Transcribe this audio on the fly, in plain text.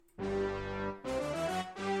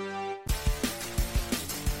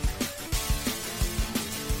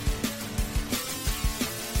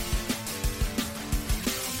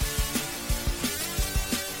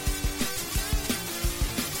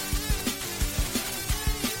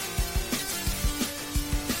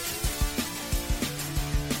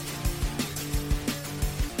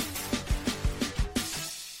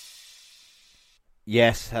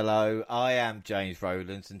Yes, hello, I am James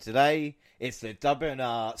Rowlands, and today it's the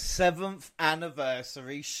WNR 7th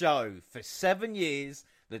Anniversary Show. For 7 years,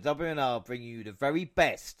 the WNR bring you the very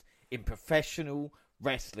best in professional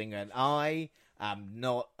wrestling, and I am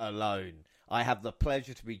not alone. I have the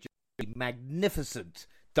pleasure to be joining a magnificent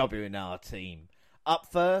WNR team. Up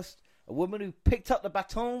first, a woman who picked up the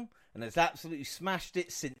baton and has absolutely smashed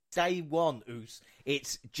it since day one.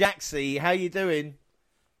 It's Jaxie. How you doing?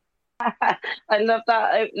 I love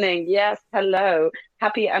that opening. Yes, hello.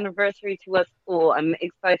 Happy anniversary to us all. I'm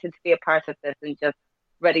excited to be a part of this and just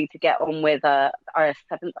ready to get on with our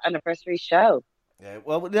 7th anniversary show. Yeah,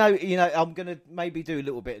 well, no, I'm going to maybe do a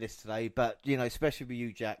little bit of this today, but, especially with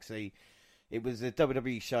you, Jaxie, it was a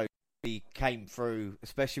WWE show that came through,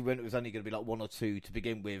 especially when it was only going to be like one or two to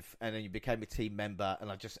begin with, and then you became a team member,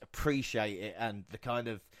 and I just appreciate it, and the kind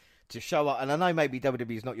of, to show up, and I know maybe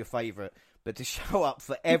WWE is not your favourite, but to show up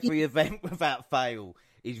for every event without fail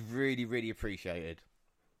is really, really appreciated.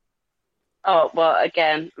 Oh, well,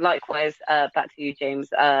 again, likewise, back to you, James.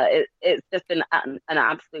 It's just been an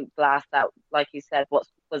absolute blast out, like you said, what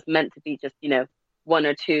was meant to be just, one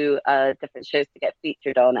or two different shows to get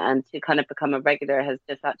featured on, and to kind of become a regular has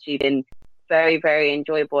just actually been very, very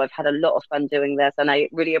enjoyable. I've had a lot of fun doing this, and I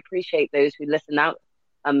really appreciate those who listen out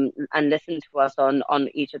and listen to us on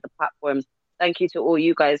each of the platforms. Thank you to all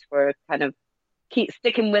you guys for kind of keep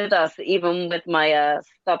sticking with us, even with my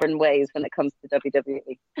stubborn ways when it comes to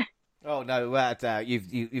WWE. Oh no, without doubt,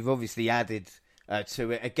 you've obviously added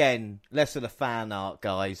to it again. Less of the fan art,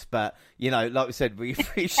 guys, but like we said, we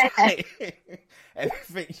appreciate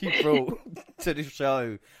everything you brought to the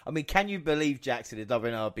show. I mean, can you believe, Jackson, the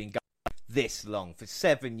WNR have been going this long for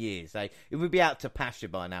 7 years? Eh? It would be out to pasture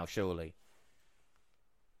by now, surely.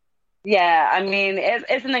 Yeah, I mean,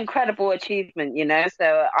 it's an incredible achievement,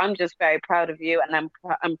 so I'm just very proud of you, and I'm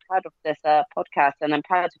proud of this podcast, and I'm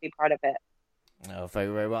proud to be part of it. Oh, thank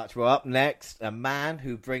you very much. Well, up next, a man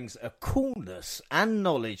who brings a coolness and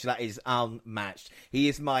knowledge that is unmatched. He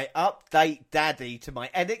is my update daddy to my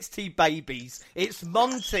NXT babies. It's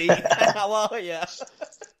Monty. How are you?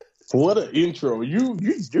 What an intro. You're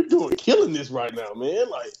killing this right now, man.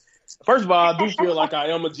 Like, first of all, I do feel like I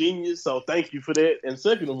am a genius, so thank you for that. And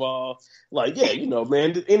second of all, man,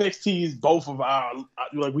 the NXT is both of our,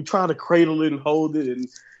 we try to cradle it and hold it, and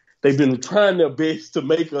they've been trying their best to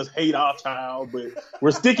make us hate our child, but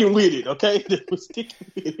we're sticking with it, okay? We're sticking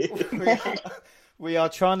with it. We are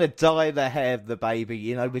trying to dye the hair of the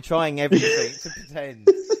baby, we're trying everything to pretend.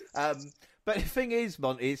 But the thing is,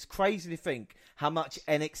 Monty, it's crazy to think how much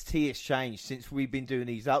NXT has changed since we've been doing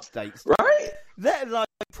these updates. Right? They're like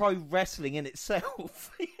pro wrestling in itself.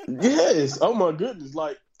 Yes. Oh, my goodness.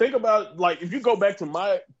 Like, think about, if you go back to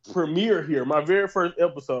my premiere here, my very first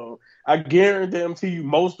episode, I guarantee you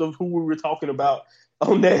most of who we were talking about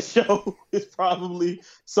on that show is probably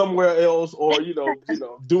somewhere else, or,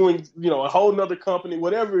 doing, a whole nother company,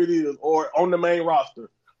 whatever it is, or on the main roster.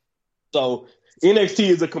 So NXT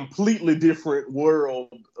is a completely different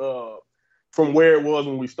world from where it was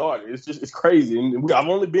when we started. It's crazy. And I've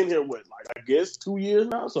only been here, 2 years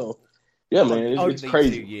now? So, yeah, man, it's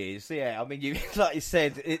crazy. 2 years, yeah. I mean, like you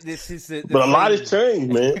said, this is the but a lot has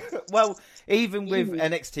changed, man. Well, even with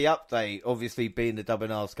NXT Update, obviously being the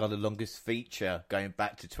WNR's kind of longest feature going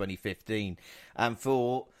back to 2015, and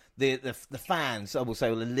for the fans, I will say,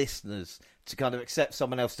 or the listeners, to kind of accept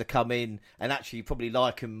someone else to come in and actually probably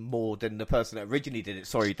like him more than the person that originally did it.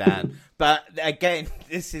 Sorry, Dan. But again,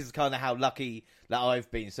 this is kind of how lucky that I've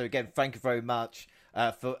been. So again, thank you very much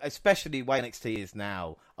for especially where NXT is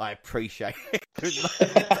now. I appreciate it.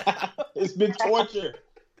 It's been torture.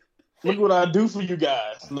 Look what I do for you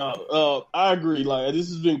guys. No, I agree. This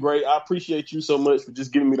has been great. I appreciate you so much for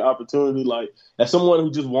just giving me the opportunity. As someone who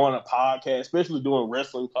just wanted a podcast, especially doing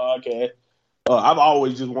wrestling podcast, I've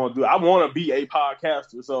always just wanted to do it. I want to be a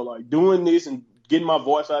podcaster. So, doing this and getting my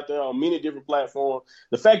voice out there on many different platforms,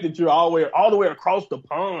 the fact that you're all the way across the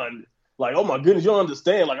pond, oh my goodness, you don't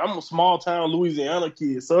understand. I'm a small town Louisiana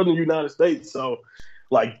kid, southern United States. So,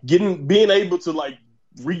 being able to,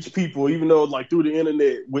 reach people, even though through the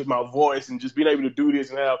internet with my voice, and just being able to do this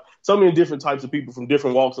and have so many different types of people from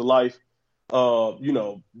different walks of life. All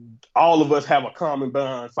of us have a common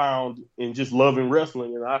bond found in just loving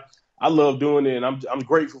wrestling, and I love doing it, and I'm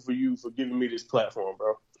grateful for you for giving me this platform,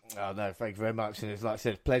 bro. Oh, no, thank you very much. And it's, like I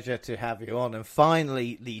said, pleasure to have you on. And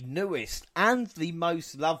finally, the newest and the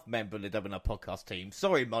most loved member of the WNR podcast team.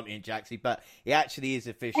 Sorry, Monty and Jaxie, but it actually is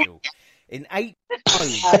official. In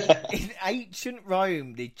ancient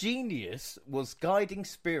Rome, the genius was guiding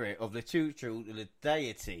spirit of the tutor, the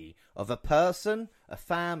deity of a person, a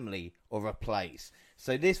family, or a place.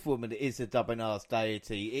 So this woman is the WNR's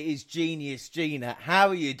deity. It is Genius Gina. How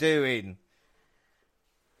are you doing?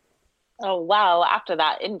 Oh, wow. After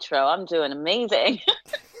that intro, I'm doing amazing.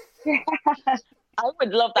 I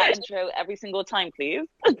would love that intro every single time, please.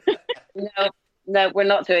 No, we're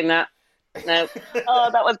not doing that. No. Oh,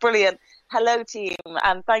 that was brilliant. Hello, team,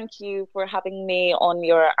 and thank you for having me on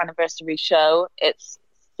your anniversary show. It's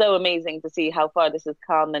so amazing to see how far this has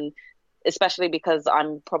come, and especially because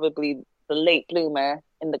I'm probably the late bloomer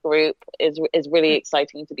in the group, is really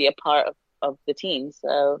exciting to be a part of the team.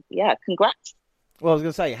 So, yeah, congrats. Well, I was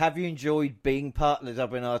going to say, have you enjoyed being part of the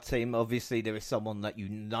WNR team? Obviously, there is someone that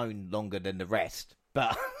you've known longer than the rest,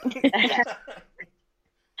 but...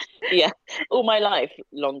 Yeah, all my life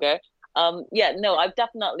longer. I've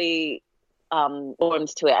definitely warmed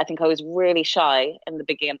to it. I think I was really shy in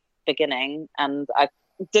the beginning, and I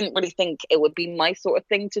didn't really think it would be my sort of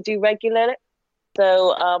thing to do regularly.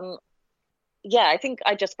 So, I think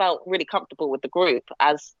I just felt really comfortable with the group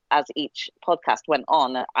as each podcast went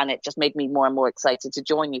on, and it just made me more and more excited to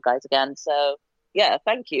join you guys again. So, yeah,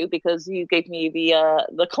 thank you, because you gave me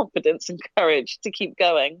the confidence and courage to keep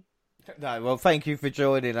going. No, well, thank you for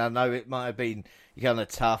joining. I know it might have been kind of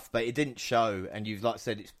tough, but it didn't show. And you've, like I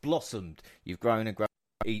said, it's blossomed. You've grown and grown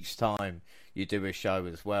each time you do a show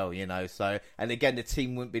as well, you know. So, and again, the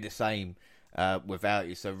team wouldn't be the same without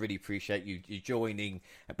you. So, I really appreciate you joining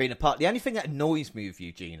and being a part. The only thing that annoys me with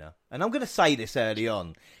you, Gina, and I'm going to say this early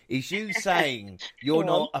on, is you saying you're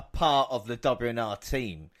not a part of the WNR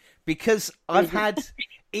team. Because I've had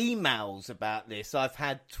emails about this, I've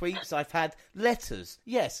had tweets, I've had letters,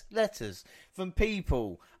 from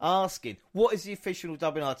people asking, what is the official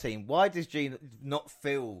WNR team? Why does Gina not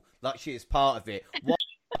feel like she is part of it? Why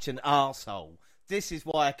such an arsehole? This is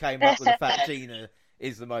why I came up with the fact Gina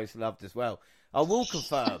is the most loved as well. I will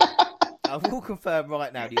confirm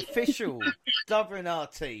right now, the official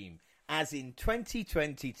WNR team, as in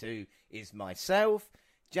 2022, is myself,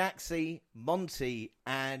 Jaxie, Monty,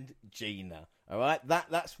 and Gina. All right,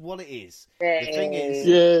 that's what it is. Yay. The thing is,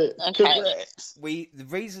 the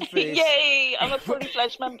reason for this. Yay! I'm a fully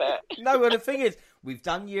fledged member. No, well, the thing is, we've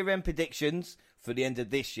done year-end predictions for the end of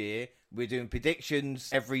this year. We're doing predictions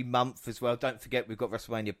every month as well. Don't forget, we've got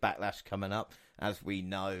WrestleMania Backlash coming up, as we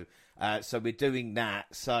know. So we're doing that.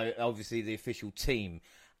 So obviously, the official team.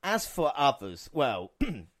 As for others, well.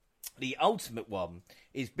 The Ultimate One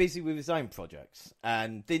is busy with his own projects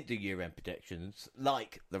and didn't do year-end predictions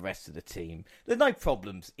like the rest of the team. There's no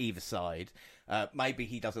problems either side. Maybe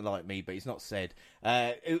he doesn't like me, but he's not said.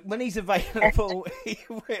 When he's available, he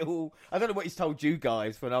will. I don't know what he's told you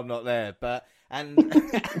guys when I'm not there. But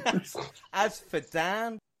as for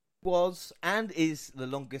Dan, was and is the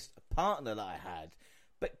longest partner that I had.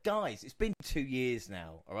 But guys, it's been 2 years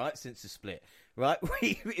now, all right, since the split, right?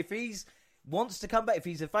 If he's wants to come back, if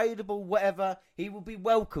he's available, whatever, he will be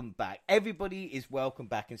welcome back. Everybody is welcome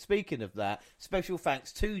back. And speaking of that, special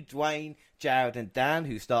thanks to Dwayne, Jared and Dan,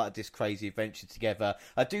 who started this crazy adventure together.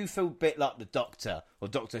 I do feel a bit like the Doctor, or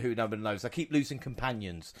Doctor Who, nobody knows. I keep losing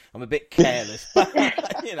companions. I'm a bit careless. But,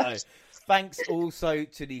 you know, thanks also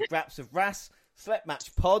to the Graps of Ras, Select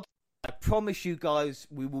Match Pod. I promise you guys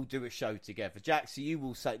we will do a show together. Jaxie, you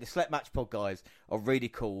will say the Select Match Pod guys are really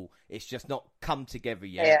cool. It's just not come together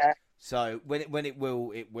yet. Yeah. So when it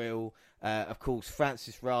will. Of course,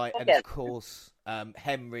 Francis Wright and of course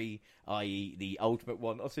Henry, i.e. the Ultimate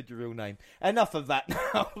One. I said your real name. Enough of that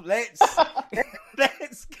now. Let's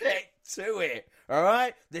get to it. All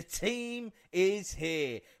right, the team is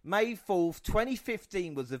here. May 4th,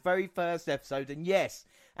 2015 was the very first episode, and yes,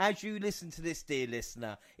 as you listen to this, dear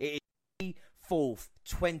listener, it is May 4th,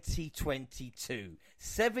 2022.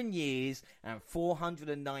 7 years and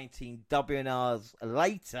 419 WNRs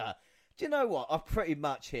later. Do you know what? I've pretty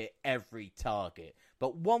much hit every target.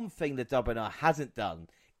 But one thing the WNR hasn't done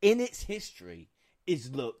in its history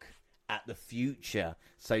is look at the future.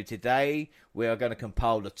 So today we are going to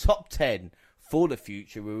compile the top 10 for the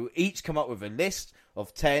future. We will each come up with a list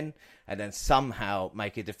of 10 and then somehow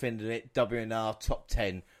make a definitive WNR top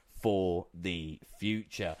 10 for the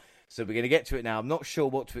future. So we're going to get to it now. I'm not sure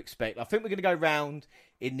what to expect. I think we're going to go round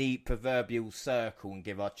in the proverbial circle and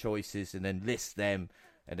give our choices and then list them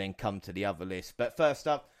and then come to the other list. But first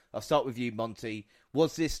up, I'll start with you, Monty.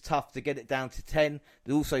 Was this tough to get it down to 10?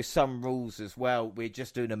 There's also some rules as well. We're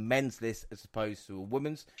just doing a men's list as opposed to a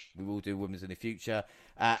women's. We will do women's in the future.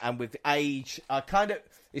 And with age,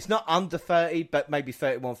 it's not under 30, but maybe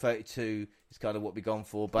 31, 32 is kind of what we've gone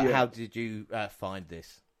for. But How did you find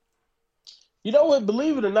this? You know what?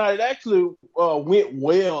 Believe it or not, it actually went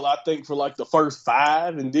well, I think, for like the first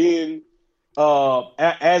 5. And then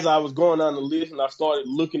as I was going down the list and I started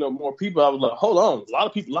looking up more people, I was like, hold on,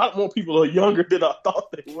 a lot more people are younger than I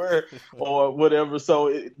thought they were, or whatever.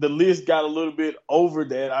 So the list got a little bit over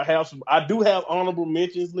that. I do have honorable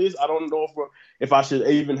mentions list. I don't know if I should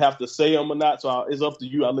even have to say them or not. So it's up to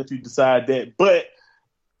you. I'll let you decide that. But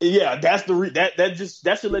yeah, that's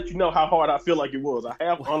that should let you know how hard I feel like it was. I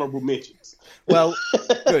have honorable mentions. Well,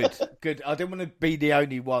 good. I didn't want to be the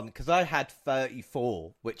only one because I had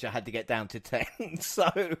 34, which I had to get down to 10. So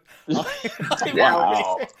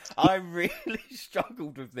I really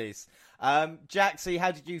struggled with this. Jaxie, how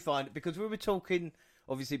did you find it? Because we were talking,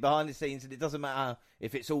 obviously, behind the scenes, and it doesn't matter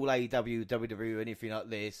if it's all AEW, WWE, or anything like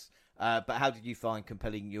this. But how did you find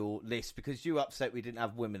compelling your list? Because you were upset we didn't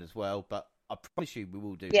have women as well, but I promise you we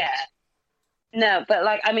will do that. No, but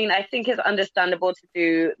I think it's understandable to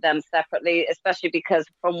do them separately, especially because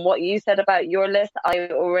from what you said about your list, I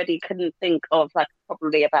already couldn't think of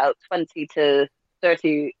probably about 20 to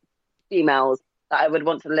 30 females that I would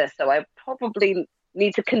want to list. So I probably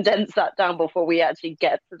need to condense that down before we actually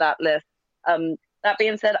get to that list. That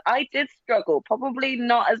being said, I did struggle, probably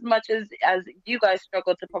not as much as you guys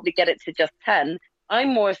struggled to probably get it to just 10. I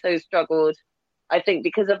more so struggled, I think,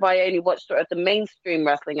 because if I only watch sort of the mainstream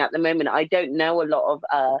wrestling at the moment, I don't know a lot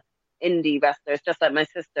of indie wrestlers, just like my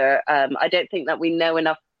sister. I don't think that we know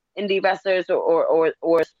enough indie wrestlers or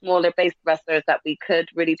smaller based wrestlers that we could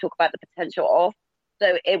really talk about the potential of.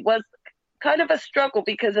 So it was kind of a struggle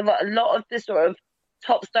because of a lot of the sort of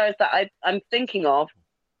top stars that I'm thinking of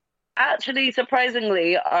actually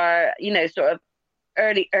surprisingly are, sort of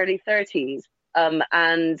early 30s.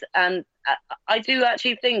 And I do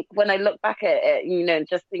actually think when I look back at it,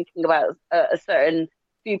 just thinking about a certain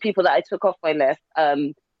few people that I took off my list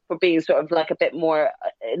for being sort of a bit more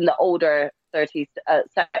in the older 30s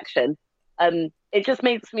section, it just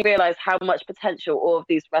makes me realize how much potential all of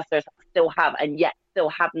these wrestlers still have, and yet still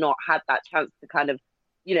have not had that chance to kind of,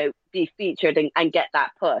 be featured and get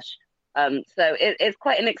that push. So it's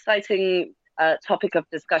quite an exciting topic of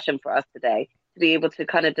discussion for us today, to be able to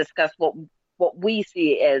kind of discuss what we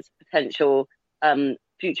see as potential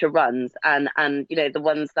future runs and the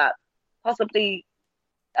ones that possibly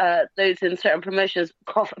those in certain promotions,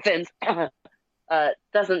 Coffins,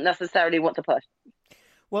 doesn't necessarily want to push.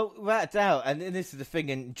 Well, without a doubt, and this is the thing,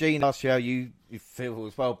 and Gene asked you how you feel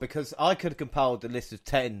as well, because I could have compiled a list of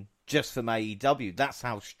 10 just from AEW. That's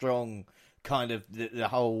how strong kind of the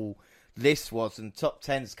whole list was, and top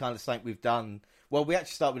 10 is kind of something we've done. Well, we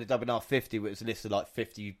actually started with the WNR 50, which was a list of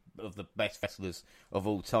 50 of the best wrestlers of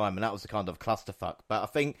all time, and that was a kind of clusterfuck. But I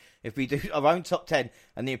think if we do our own top 10,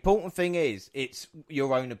 and the important thing is, it's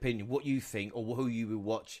your own opinion, what you think, or who you will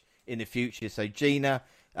watch in the future. So, Gina,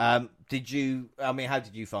 how did you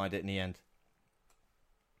find it in the end?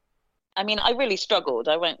 I mean, I really struggled.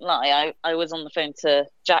 I won't lie. I was on the phone to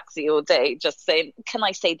Jaxie all day just saying, can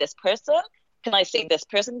I say this person? Can I say this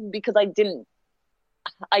person? Because I didn't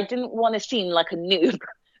want to seem like a noob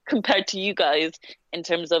compared to you guys in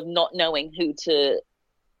terms of not knowing who to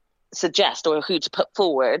suggest or who to put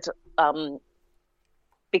forward.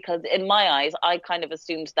 Because in my eyes, I kind of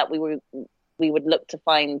assumed that we would look to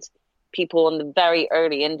find people on the very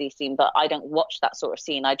early indie scene, but I don't watch that sort of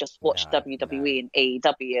scene. I just watch WWE and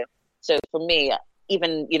AEW. So for me,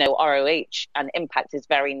 even, ROH and Impact is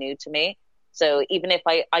very new to me. So even if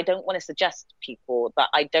I don't want to suggest people that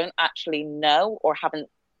I don't actually know or haven't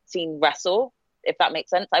seen wrestle, if that makes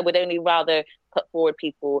sense, I would only rather put forward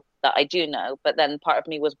people that I do know. But then part of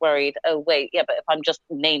me was worried, oh, wait, yeah, but if I'm just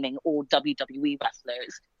naming all WWE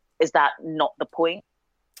wrestlers, is that not the point?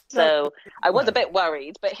 So I was a bit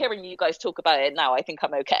worried, but hearing you guys talk about it now, I think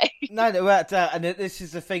I'm okay. No, and this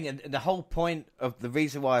is the thing, and the whole point of the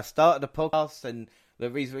reason why I started the podcast and the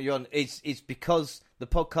reason why you're on is because the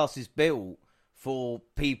podcast is built for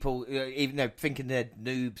people, even though thinking they're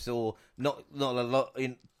noobs or not a lot,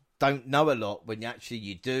 don't know a lot when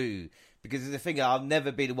you do. Because the thing, I'll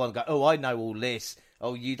never be the one to go, oh, I know all this.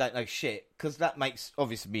 Oh, you don't know shit. Because that makes,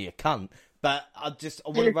 obviously, me a cunt. But I want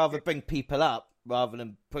to rather bring people up rather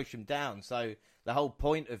than push them down. So the whole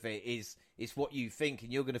point of it is what you think,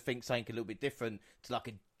 and you're going to think something a little bit different to a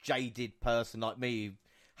jaded person like me who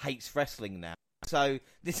hates wrestling now. So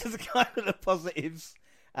this is kind of the positives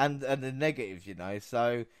and the negatives,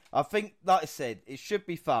 So I think, like I said, it should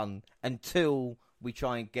be fun until we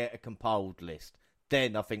try and get a compiled list.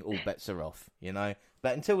 Then I think all bets are off,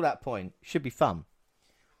 But until that point, it should be fun.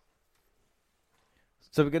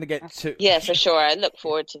 So we're going to get to... Yeah, for sure. I look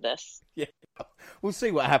forward to this. Yeah, we'll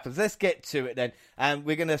see what happens. Let's get to it then. And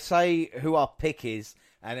we're going to say who our pick is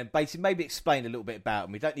and then basically maybe explain a little bit about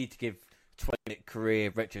them. We don't need to give 20-minute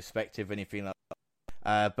career retrospective or anything like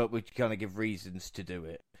but we're going to give reasons to do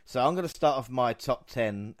it. So I'm going to start off my top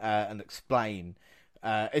 10 and explain.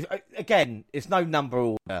 Again, it's no number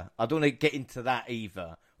order. I don't want to get into that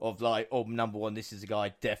either. Of like, oh, number one, this is a guy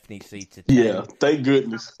I definitely see to 10. Yeah, thank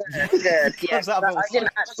goodness. Good, yeah. I didn't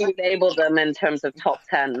actually label them in terms of top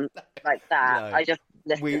 10 like that. No, I just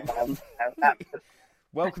listed them.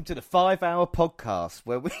 Welcome to the 5-hour podcast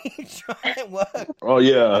where we try and work. Oh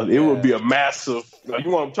yeah, it would be a massive. You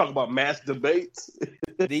want to talk about mass debates?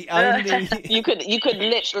 The only you could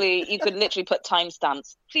literally put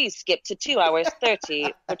timestamps. Please skip to 2 hours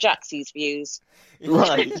 30 for Jaxie's views.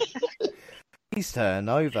 Right. Please turn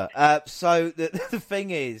over. So the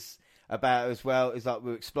thing is about it as well is like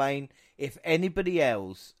we'll explain, if anybody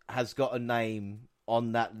else has got a name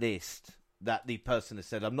on that list that the person has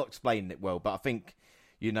said, I'm not explaining it well, but I think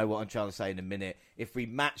you know what I'm trying to say in a minute. If we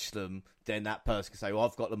match them, then that person can say, well,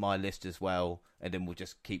 I've got them on my list as well, and then we'll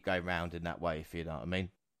just keep going round in that way, if you know what I mean.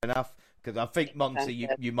 Enough? Because I think, Monty,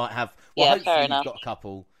 you might have... Well, hopefully you've got a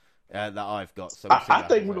couple that I've got. So I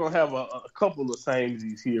think we're going to have a couple of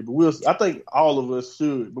samesies here, but I think all of us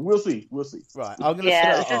should, but we'll see. Right, I'm going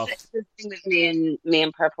to start off... The thing with me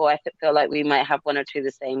and Purple, I feel like we might have one or two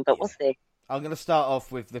the same, but we'll see. I'm going to start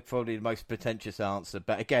off with probably the most pretentious answer,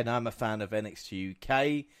 but again, I'm a fan of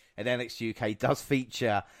NXTUK, and NXTUK does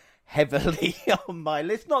feature heavily on my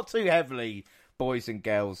list. Not too heavily, boys and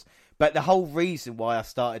girls, but the whole reason why I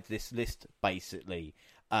started this list, basically,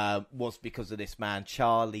 was because of this man,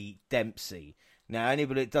 Charlie Dempsey. Now,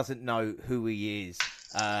 anybody that doesn't know who he is...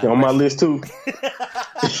 on my list, too.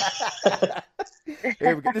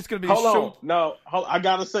 Here we go. This is going to be hold short. on. No, I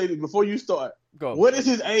got to say this before you start. Go on. What is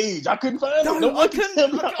his age? I couldn't find it. No, I couldn't. Tell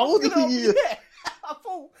me how old he is. Yeah. I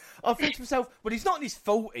thought to myself, well, he's not in his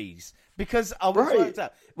 40s because I was worked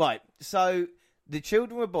out. Right, so the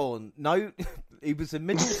children were born. No, he was a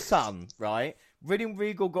middle son, right? William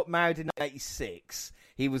Regal got married in 86.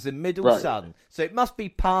 He was a middle son. So it must be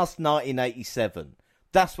past 1987.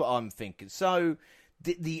 That's what I'm thinking. So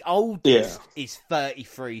the oldest is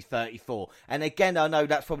 33, 34. And again, I know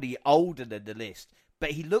that's probably older than the list,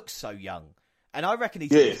 but he looks so young. And I reckon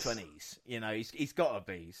he's in his 20s. You know, he's got to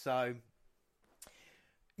be. So,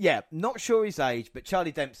 yeah, not sure his age, but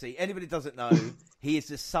Charlie Dempsey, anybody doesn't know, he is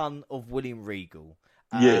the son of William Regal.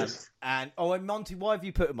 Yes. And Monty, why have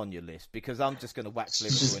you put him on your list? Because I'm just going to wax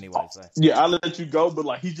Liverpool anyway. So. Yeah, I'll let you go,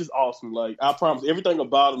 but he's just awesome. I promise, everything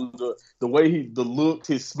about him, the way the look,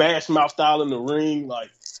 his smash mouth style in the ring,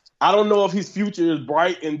 I don't know if his future is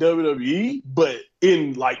bright in WWE, but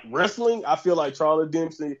in wrestling, I feel like Charlie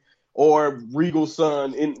Dempsey or Regal's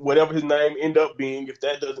son, in whatever his name end up being,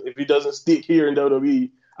 if he doesn't stick here in WWE,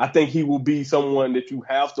 I think he will be someone that you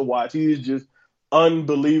have to watch. He is just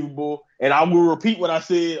unbelievable. And I will repeat what I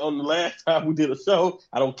said on the last time we did a show.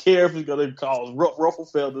 I don't care if it's going to cause ruffle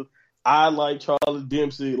feathers. I like Charlie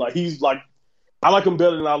Dempsey. I like him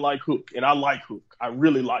better than I like Hook. And I like Hook. I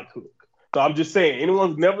really like Hook. So I'm just saying,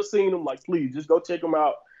 anyone who's never seen him, please just go check him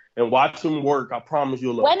out and watch him work. I promise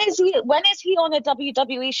you'll love him. When is he on a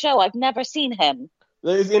WWE show? I've never seen him.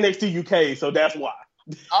 It's NXT UK, so that's why.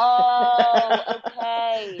 Oh,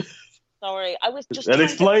 okay. Sorry, I was just. That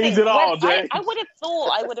explains it all, Jay. I would have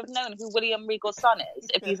thought I would have known who William Regal's son is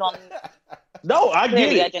if he's on. No, I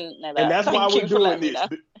get it. I didn't know that. And that's why we're doing this.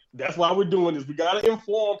 That's why we're doing this. We gotta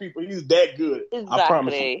inform people. He's that good. Exactly. I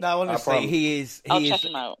promise you. No, honestly, he is. I'll check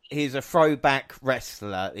him out. He's a throwback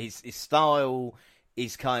wrestler. His style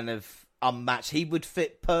is kind of unmatched. He would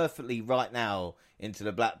fit perfectly right now into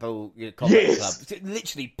the Blackpool Combat Club.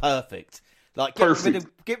 Literally perfect.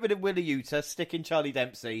 Get rid of Willie Utah, stick in Charlie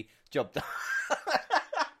Dempsey. Job done.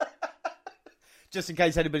 Just in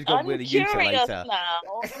case anybody's got Willie Utah later.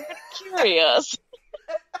 I'm curious.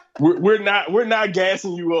 We're not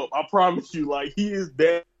gassing you up. I promise you. He is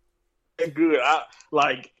that good.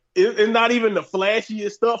 It's not even the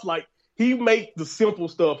flashiest stuff. He make the simple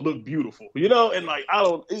stuff look beautiful,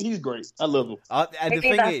 and he's great. I love him. And the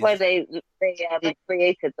thing that's why they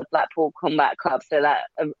created the Blackpool Combat Club, so that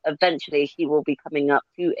eventually he will be coming up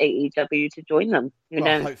to AEW to join them.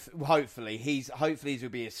 Hopefully he's will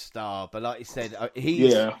be a star. But like you said, out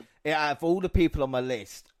of all the people on my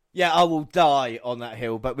list, I will die on that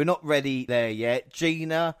hill. But we're not ready there yet.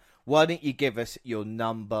 Gina, why don't you give us your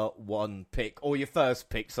number one pick or your first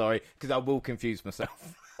pick? Sorry, because I will confuse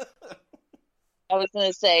myself. I was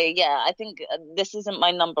going to say, I think this isn't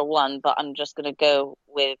my number one, but I'm just going to go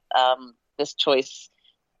with this choice.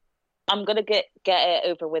 I'm going to get it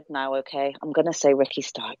over with now, okay? I'm going to say Ricky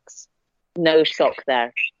Starks. No shock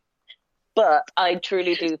there. But I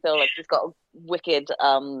truly do feel like he's got a wicked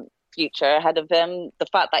future ahead of him. The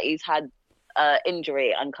fact that he's had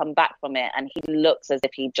injury and come back from it, and he looks as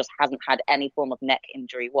if he just hasn't had any form of neck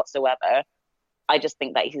injury whatsoever. I just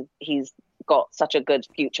think that he's got such a good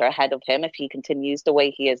future ahead of him if he continues the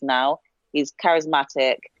way he is now. He's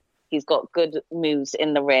charismatic. He's got good moves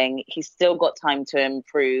in the ring. He's still got time to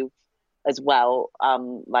improve as well,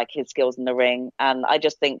 like his skills in the ring. And I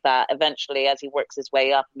just think that eventually, as he works his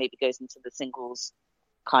way up, maybe goes into the singles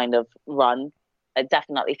kind of run, I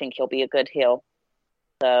definitely think he'll be a good heel.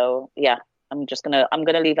 So yeah, I'm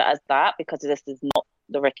gonna leave it as that, because this is not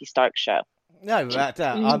the Ricky Starks show. No, without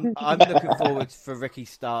doubt. I'm looking forward for Ricky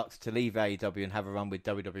Starks to leave AEW and have a run with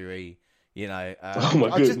WWE. You know, oh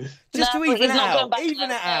my goodness. Just to even it out.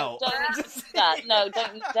 Even it out. Don't do that. No,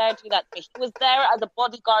 don't you dare do that to me. He was there as a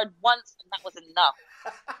bodyguard once, and that was enough.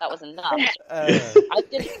 That was enough. I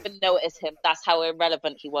didn't even notice him. That's how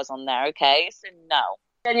irrelevant he was on there, okay? So no.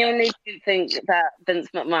 Genuinely do think that Vince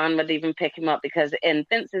McMahon would even pick him up, because in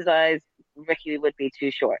Vince's eyes, Ricky would be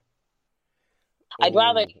too short. I'd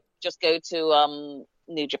rather just go to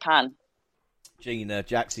New Japan. Gina,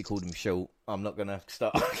 Jaxie called him short. I'm not going to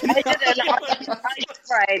start. Right,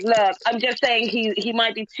 look, I'm just saying he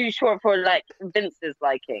might be too short for like Vince's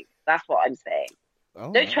liking. That's what I'm saying.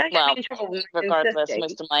 Oh. Don't try to get me in trouble. Regardless,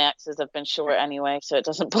 most of my exes have been short anyway, so it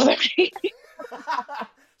doesn't bother me.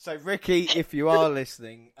 So, Ricky, if you are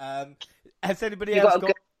listening, has anybody else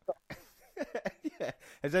got? Yeah.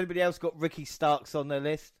 Has anybody else got Ricky Starks on their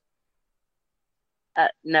list?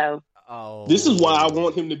 No. Oh. This is why I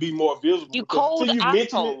want him to be more visible. You cold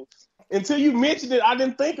asshole. Until you mentioned it, I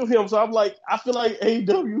didn't think of him. So I'm like, I feel like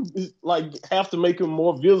AEW is like have to make him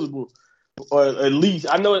more visible, or at least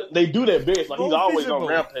I know they do their best. Like he's always on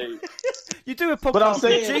Rampage. You do a podcast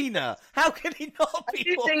with Gina. How can he not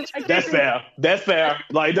be? That's fair. That's fair.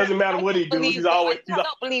 Like it doesn't matter what he does. He's always. I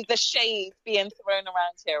cannot believe the shade being thrown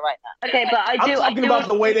around here right now. Okay, but I'm talking about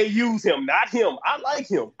the way they use him, not him. I like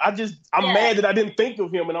him. I'm mad that I didn't think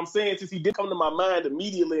of him, and I'm saying since he did come to my mind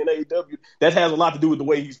immediately in AEW, that has a lot to do with the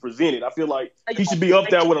way he's presented. I feel like he should be up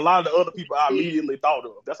there with a lot of the other people I immediately thought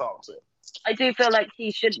of. That's all I'm saying. I do feel like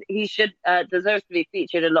he should deserves to be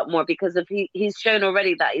featured a lot more, because if he's shown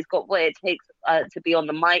already that he's got what it takes to be on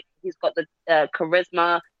the mic. He's got the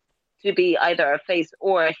charisma to be either a face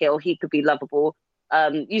or a heel. He could be lovable.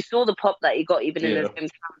 You saw the pop that he got even in his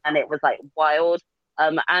hometown, and it was like wild.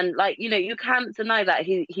 And like you can't deny that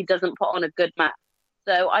he doesn't put on a good match.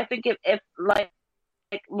 So I think if like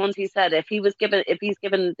Monty said, if he's given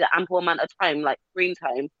the ample amount of time, like screen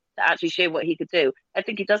time, to actually show what he could do, I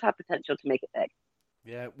think he does have potential to make it big.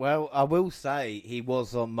 Yeah, well, I will say he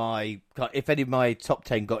was on my. If any of my top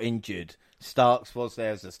 10 got injured, Starks was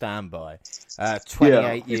there as a standby.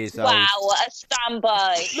 28 years old. Wow, a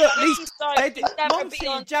standby. Look, at least Monty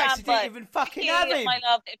and Jaxie didn't even fucking have him. My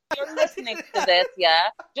love, if you're listening to this,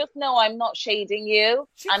 just know I'm not shading you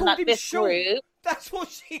and that this group. That's what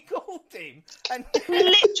she called him. And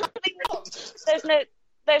literally,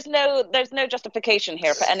 there's no justification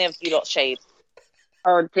here for any of you lot shade.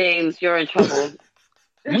 Oh, James, you're in trouble.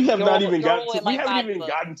 We have not even gotten. We haven't even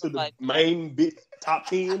gotten to the main big top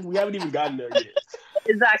 10. We haven't even gotten there yet.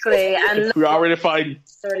 Exactly, and we're already fighting.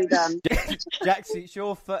 It's already done. Jaxie,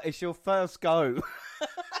 it's your first go.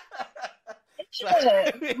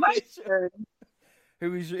 My turn.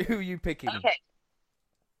 Who are you picking?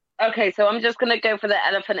 Okay, so I'm just going to go for the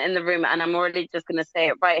elephant in the room, and I'm already just going to say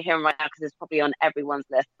it right here and right now because it's probably on everyone's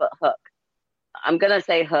list, but Hook. I'm going to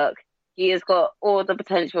say Hook. He has got all the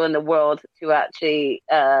potential in the world to actually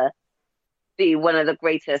be one of the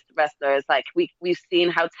greatest wrestlers. Like, we've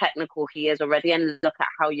seen how technical he is already, and look at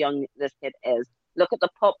how young this kid is. Look at the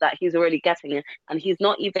pop that he's already getting, and he's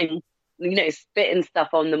not even, spitting stuff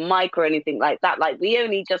on the mic or anything like that. Like, we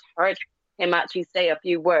only just heard him actually say a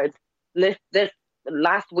few words this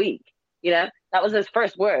last week. That was his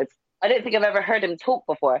first words. I don't think I've ever heard him talk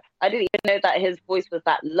before. I didn't even know that his voice was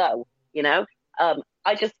that low.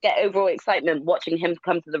 I just get overall excitement watching him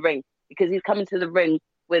come to the ring, because he's coming to the ring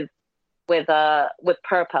with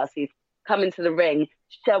purpose. He's coming to the ring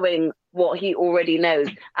showing what he already knows,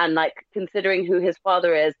 and like, considering who his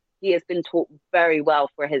father is, he has been taught very well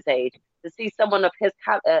for his age. To see someone of his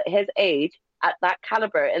age at that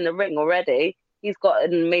caliber in the ring already, he's got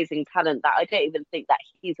an amazing talent that I don't even think that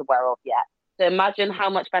he's aware of yet. So imagine how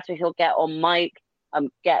much better he'll get on mic,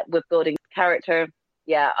 get with building character.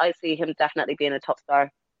 Yeah, I see him definitely being a top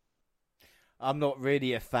star. I'm not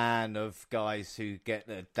really a fan of guys who get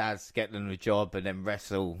their dads get them a job and then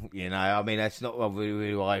wrestle. I mean, that's not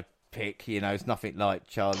really who I pick. It's nothing like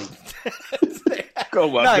Charlie. Oh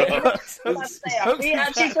my God. We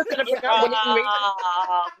actually just going to bring up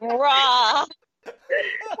Bruh.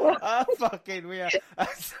 We are.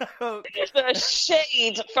 So, The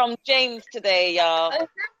shade from James today, y'all.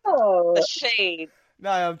 Oh. The shade.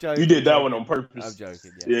 no, I'm joking. You did that one on purpose. I'm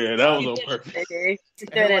joking. Yeah, that was on purpose. He's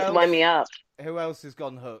doing it to wind me up. Who else has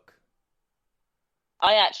gone Hook?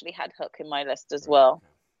 I actually had Hook in my list as well.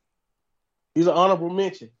 He's an honorable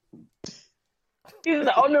mention. He's an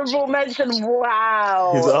honorable mention.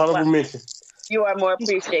 Wow. He's an honorable mention. You are more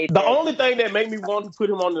appreciated. The only thing that made me want to put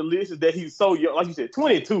him on the list is that he's so young. Like you said,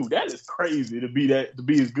 22. That is crazy to be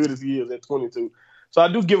as good as he is at 22. So I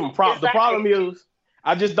do give him props. Exactly. The problem is,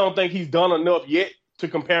 I just don't think he's done enough yet to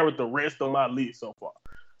compare with the rest of my list so far.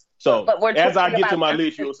 So as I get to my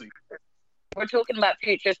list, you'll see. We're talking about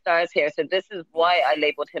future stars here, so this is why I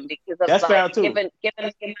labeled him, because of That's fair too.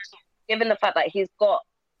 Given the fact that he's got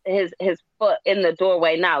his foot in the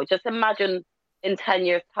doorway now. Just imagine in 10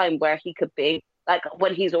 years' time where he could be, like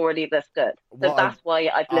when he's already this good. So that's why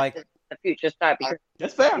I've listed the future star, because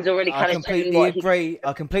that's fair. He's already kind of I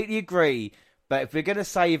completely agree. But if we're going to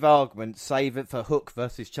save arguments, save it for Hook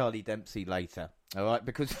versus Charlie Dempsey later. All right?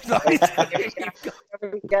 Because yeah, we're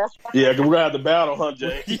going to have the battle, huh,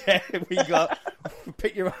 Jay? Yeah, we got...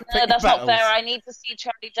 pick your No, that's battles. not fair. I need to see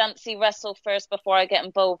Charlie Dempsey wrestle first before I get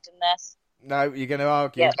involved in this. No, you're going to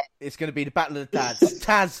argue. Yeah. It's going to be the Battle of the Dads.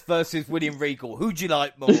 Taz versus William Regal. Who do you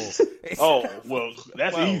like more? Oh, well,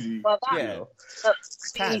 that's easy. Well, Taz.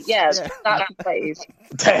 That's plays.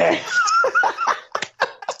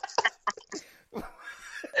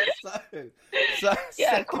 So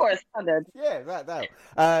Yeah, of course. Yeah, right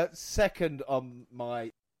now. Second on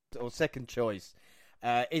second choice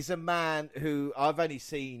is a man who I've only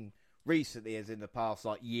seen recently, as in the past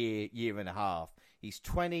year and a half. He's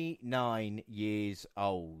 29 years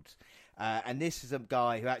old. And this is a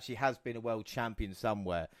guy who actually has been a world champion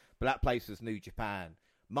somewhere, but that place was New Japan.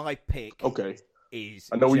 My pick is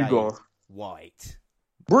I know where you're going. White.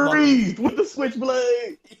 Breathe with the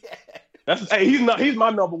switchblade. Yeah. He's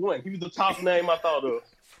my number one. He was the top name I thought of.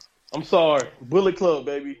 I'm sorry. Bullet Club,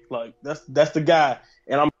 baby. Like that's the guy.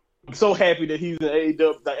 And I'm so happy that he's in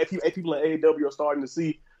AEW. That if people in AEW are starting to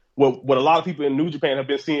see what a lot of people in New Japan have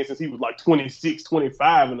been seeing since he was like 26,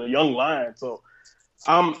 25 in a young line. So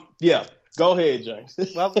go ahead, James.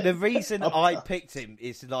 Well, the reason I picked him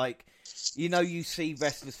is like, you see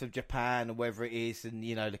wrestlers from Japan or wherever it is, and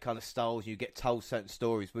the kind of styles, you get told certain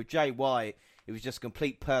stories. With Jay White, it was just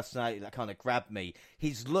complete personality that kind of grabbed me.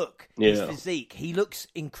 His look, his physique, he looks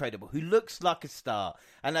incredible. He looks like a star.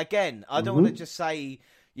 And again, I don't want to just say,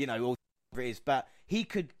 all it is, but he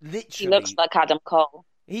could literally... He looks like Adam Cole.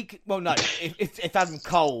 He could, well, no. If Adam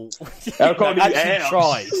Cole, actually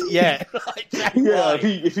tried,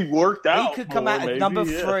 if he worked out, he could come out at number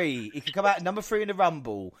 3. He could come out at number 3 in the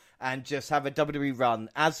Rumble and just have a WWE run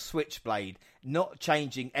as Switchblade, not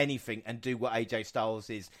changing anything, and do what AJ Styles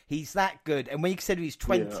is. He's that good. And when you said he's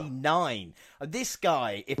 29, this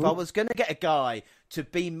guy, if I was going to get a guy to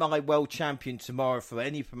be my world champion tomorrow for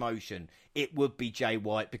any promotion, it would be Jay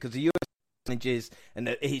White, because of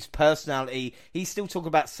and his personality. He's still talking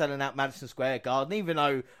about selling out Madison Square Garden, even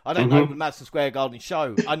though I don't know the Madison Square Garden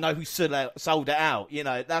show. I know who sold it out.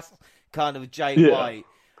 That's kind of Jay White.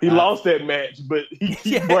 He lost that match, but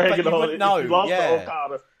he's bragging on it. Know. He lost to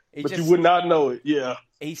Okada, but you would not know it. Yeah,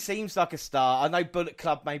 he seems like a star. I know Bullet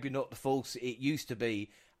Club maybe not the force it used to be,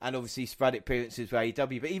 and obviously sporadic appearances with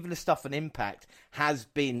AEW, but even the stuff on Impact has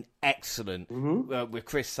been excellent with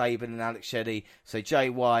Chris Sabin and Alex Shelley. So Jay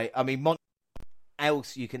White, I mean,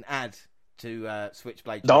 else you can add to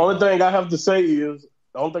Switchblade? The only thing I have to say is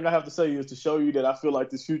to show you that I feel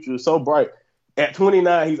like this future is so bright. At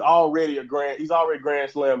 29, he's already Grand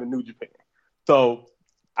Slam in New Japan. So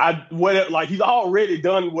he's already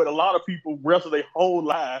done what a lot of people wrestle their whole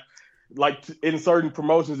life, like in certain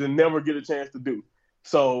promotions, and never get a chance to do.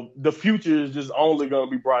 So the future is just only going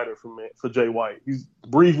to be brighter for Jay White. He's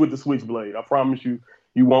breathe with the switchblade. I promise you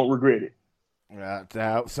won't regret it. Right,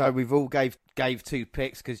 so we've all gave 2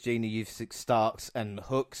 picks because Gina used Starks and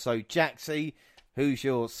Hook. So Jaxie, who's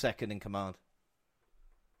your second in command?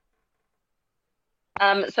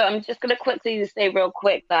 So I'm just going to quickly say real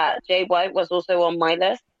quick that Jay White was also on my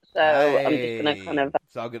list. So I'm just going to kind of...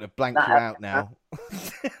 So I'm going to blank you out now.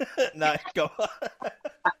 No, go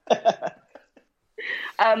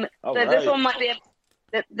on. This one might be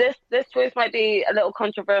this choice might be a little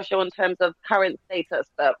controversial in terms of current status,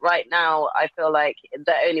 but right now I feel like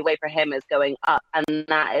the only way for him is going up, and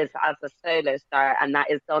that is as a solo star, and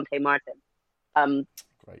that is Dante Martin.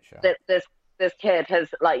 Great show. This kid has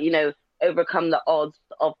overcome the odds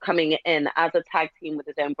of coming in as a tag team with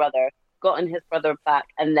his own brother, gotten his brother back,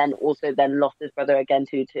 and then lost his brother again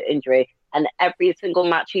to injury. And every single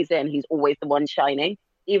match he's in, he's always the one shining.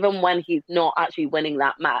 Even when he's not actually winning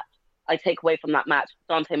that match, I take away from that match,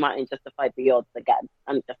 Dante Martin justified the odds again.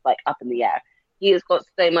 I'm just like up in the air. He has got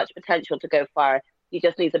so much potential to go far. He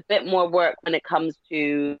just needs a bit more work when it comes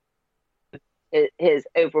to his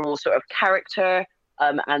overall sort of character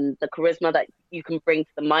and the charisma that you can bring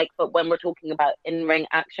to the mic. But when we're talking about in-ring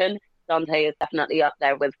action, Dante is definitely up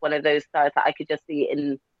there with one of those stars that I could just see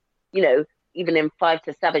in, you know, even in 5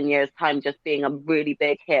 to 7 years' time, just being a really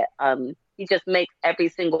big hit. He just makes every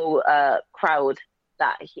single crowd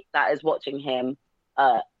that is watching him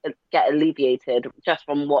get alleviated just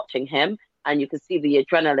from watching him. And you can see the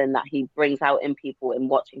adrenaline that he brings out in people in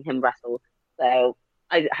watching him wrestle. So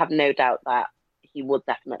I have no doubt that he will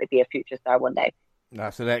definitely be a future star one day.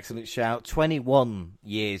 That's an excellent shout. 21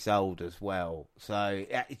 years old as well. So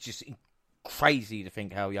it's just crazy to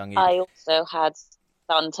think how young he is. I also had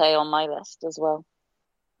Dante on my list as well.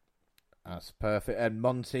 That's perfect. And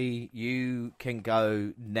Monty, you can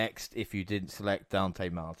go next if you didn't select Dante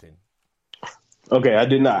Martin. Okay, I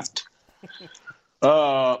did not.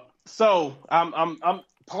 So I'm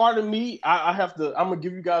part of me. I have to. I'm gonna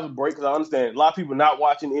give you guys a break because I understand a lot of people not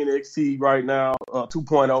watching NXT right now.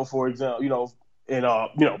 2.0, for example, and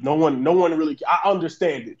no one really. I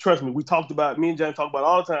understand it. Trust me. Me and James talk about it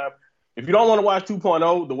all the time. If you don't want to watch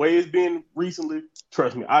 2.0 the way it's been recently,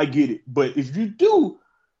 trust me, I get it. But if you do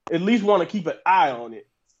at least want to keep an eye on it,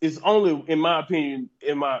 it's only, in my opinion,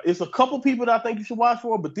 it's a couple people that I think you should watch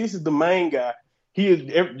for, but this is the main guy. He is,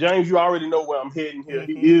 James, you already know where I'm heading here.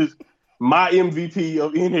 Mm-hmm. He is my MVP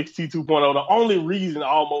of NXT 2.0. The only reason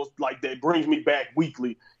almost like that brings me back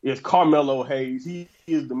weekly is Carmelo Hayes. He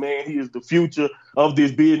is the man. He is the future of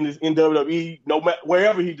this business in WWE. No matter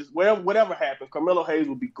whatever happens, Carmelo Hayes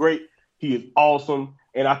will be great. He is awesome.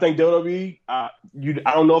 And I think WWE, I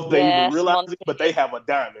don't know if they even realize it, but they have a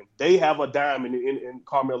diamond. They have a diamond in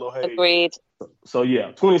Carmelo Hayes. Agreed. So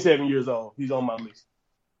yeah, 27 years old. He's on my list.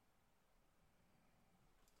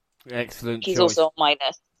 Excellent He's choice. also on my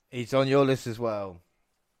list. He's on your list as well.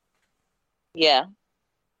 Yeah.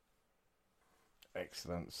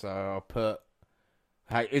 Excellent. So I'll put...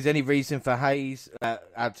 Hey, is any reason for Hayes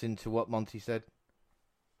adds into what Monty said?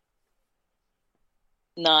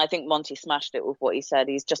 No, I think Monty smashed it with what he said.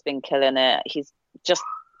 He's just been killing it. He's just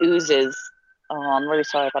oozes. Oh, I'm really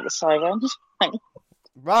sorry about the sirens.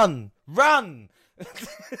 Run! It's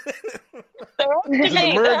an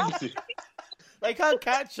emergency. They can't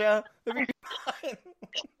catch her.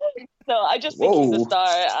 So I just think he's a star,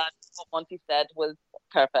 and what Monty said was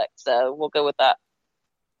perfect. So we'll go with that.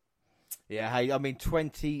 Yeah, hey, I mean,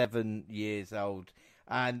 27 years old,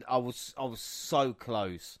 and I was so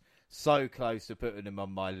close to putting him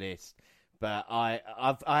on my list. But I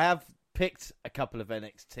have picked a couple of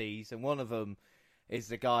NXTs, and one of them is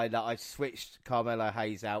the guy that I switched Carmelo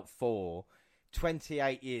Hayes out for.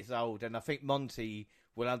 28 years old, and I think Monty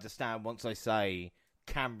will understand once I say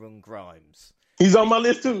Cameron Grimes. He's on my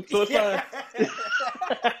list too, so it's fine.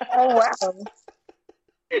 Oh, wow.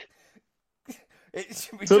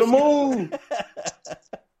 To the moon!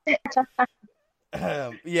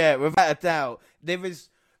 Yeah, without a doubt. There is,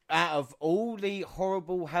 out of all the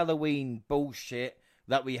horrible Halloween bullshit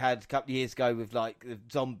that we had a couple of years ago with like the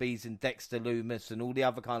zombies and Dexter Loomis and all the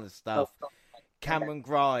other kind of stuff, Cameron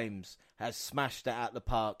Grimes has smashed it out the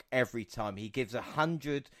park every time. He gives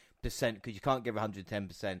 100%, because you can't give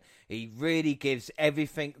 110%. He really gives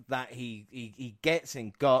everything that he gets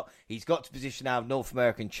and got. He's got to position our North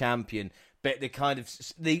American champion, but the kind of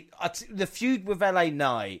the feud with LA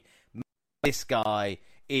Knight, this guy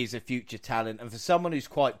is a future talent, and for someone who's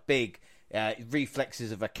quite big,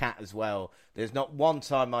 reflexes of a cat as well. There's not one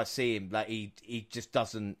time I see him that he just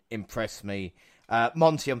doesn't impress me.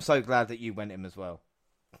 Monty, I'm so glad that you went him as well.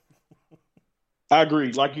 I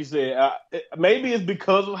agree. Like you said, maybe it's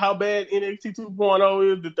because of how bad NXT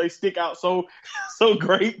 2.0 is that they stick out so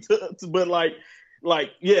great. But like,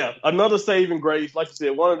 yeah, another saving grace. Like you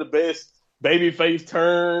said, one of the best babyface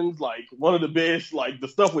turns. Like one of the best. Like the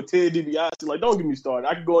stuff with Ted DiBiase. Like, don't get me started.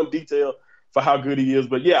 I could go in detail for how good he is.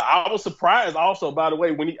 But yeah, I was surprised also, by the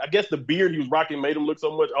way, when I guess the beard he was rocking made him look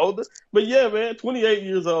so much older. But yeah, man, 28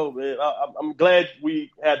 years old, man. I'm glad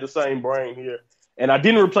we had the same brain here. And I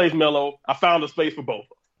didn't replace Melo. I found a space for both.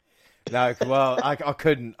 No, well, I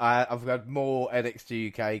couldn't. I've got more NXT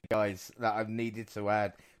UK guys that I've needed to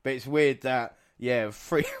add. But it's weird that, yeah,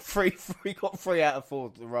 three got 3 out of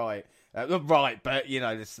 4 right. Right, but, you know,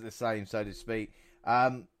 it's the same, so to speak.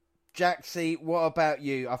 Jaxie, what about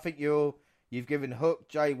you? I think you've given Hook,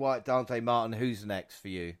 Jay White, Dante Martin. Who's next for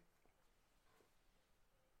you?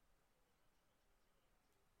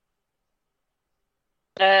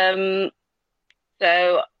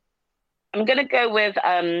 So I'm gonna go with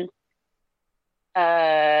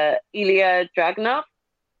Ilya Dragunov.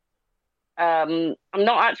 I'm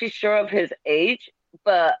not actually sure of his age,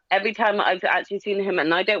 but every time I've actually seen him,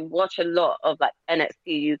 and I don't watch a lot of like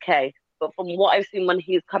NXT UK, but from what I've seen when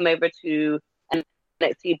he's come over to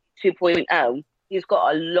NXT 2.0, he's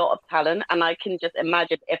got a lot of talent, and I can just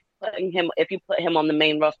imagine if you put him on the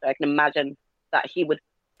main roster, I can imagine that he would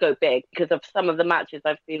go big because of some of the matches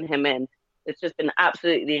I've seen him in. It's just been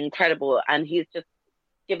absolutely incredible, and he's just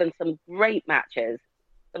given some great matches,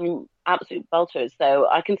 some absolute belters. So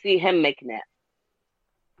I can see him making it.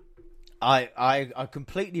 I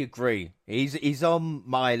completely agree. He's on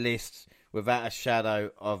my list without a shadow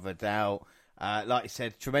of a doubt. Like I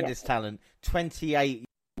said, tremendous talent, 28 years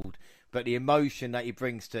old, but the emotion that he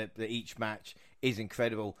brings to each match is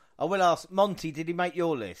incredible. I will ask, Monty, did he make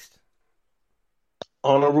your list?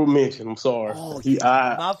 Honorable mention. I'm sorry.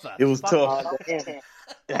 It was tough.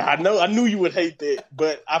 I knew you would hate that,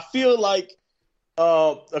 but I feel like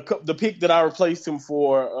the pick that I replaced him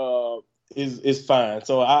for is fine.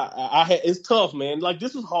 So it's tough, man. Like,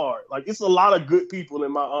 this was hard. Like, it's a lot of good people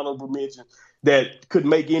in my honorable mention that could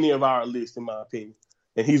make any of our lists, in my opinion,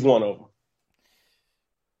 and he's one of them.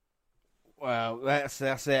 Well, that's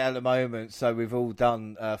it at the moment. So we've all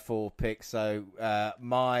done 4 picks. So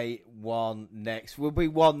my one next will be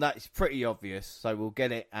one that's pretty obvious. So we'll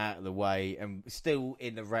get it out of the way. And still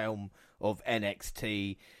in the realm of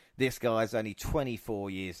NXT. This guy's only 24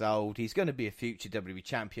 years old. He's going to be a future WWE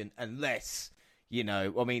champion unless,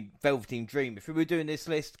 Velveteen Dream. If we were doing this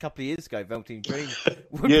list a couple of years ago, Velveteen Dream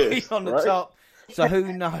would be on the top. So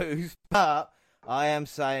who knows? But I am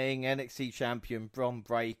saying NXT champion Bron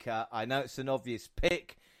Breakker. I know it's an obvious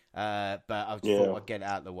pick, but I just thought I'd get it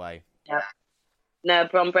out of the way. Yeah. No,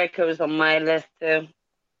 Bron Breakker was on my list too.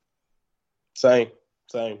 Same.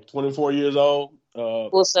 24 years old.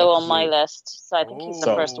 Also on my list, so I think he's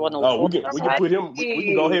the first one. We can put him. We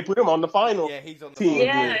can go ahead and put him on the final. Yeah, he's on the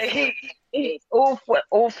team. Yeah, all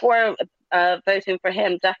four voting for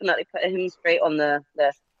him. Definitely put him straight on the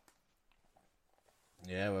list.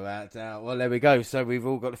 Yeah, without doubt. Well, there we go. So we've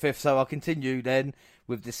all got the 5th. So I'll continue then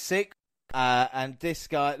with the 6th. And this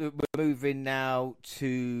guy, we're moving now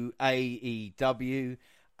to AEW.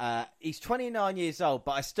 He's 29 years old,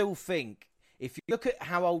 but I still think if you look at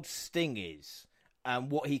how old Sting is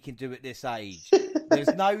and what he can do at this age,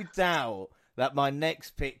 there's no doubt that my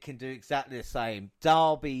next pick can do exactly the same.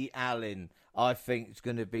 Darby Allin, I think, is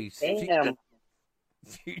going to be future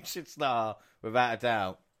star without a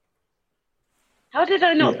doubt. How did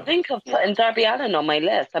I not think of putting Darby Allin on my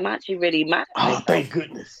list? I'm actually really mad. Oh, thank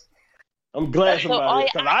goodness. I'm glad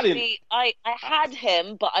somebody... I had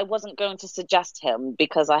him, but I wasn't going to suggest him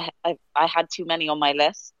because I had too many on my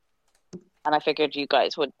list. And I figured you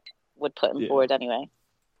guys would put him forward anyway.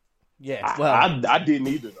 Yeah, well... I didn't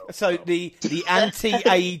either, though. So the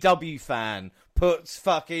anti-AEW fan puts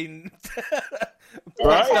fucking...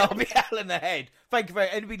 Darby Allin ahead. Thank you very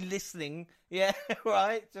much. Anybody listening? Yeah,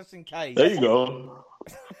 right? Just in case. There you go.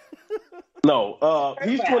 No,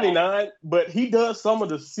 he's 29, but he does some of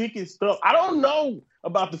the sickest stuff. I don't know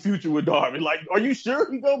about the future with Darby. Like, are you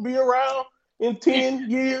sure he's going to be around in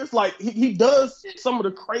 10 years? Like, he does some of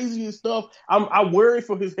the craziest stuff. I worry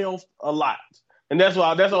for his health a lot. And that's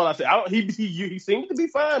all I say. He seems to be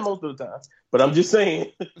fine most of the time. But I'm just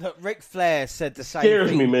saying. Look, Ric Flair said the same scares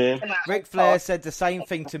thing. Me, man. Ric Flair said the same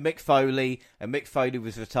thing to Mick Foley, and Mick Foley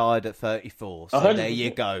was retired at 34. So 100%. There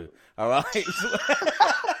you go. All right?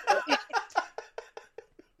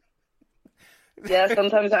 Yeah,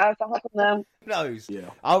 sometimes it has to happen now. Who knows? Yeah.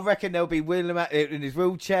 I reckon they'll be wheeling him out in his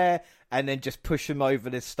wheelchair and then just push him over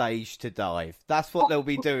the stage to dive. That's what they'll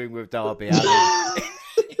be doing with Darby Allin.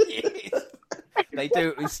 They do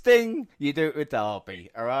it with Sting, you do it with Darby,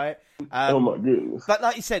 all right? Oh, my goodness. But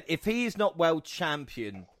like you said, if he is not world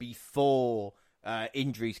champion before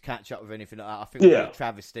injuries catch up with anything like that, I think it's a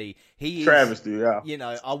travesty. Travesty, yeah.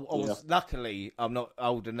 I was luckily, I'm not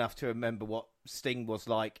old enough to remember what Sting was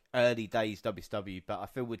like early days WCW, but I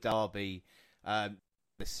feel with Darby,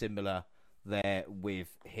 similar there with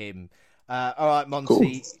him. All right,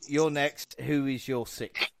 Monty, You're next. Who is your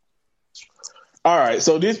 6th? All right,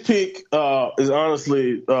 so this pick is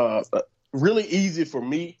honestly really easy for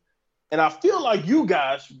me, and I feel like you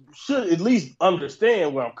guys should at least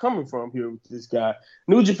understand where I'm coming from here with this guy.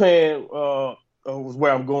 New Japan was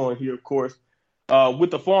where I'm going here, of course, with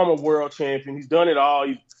the former world champion. He's done it all.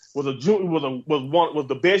 He was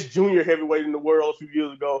the best junior heavyweight in the world a few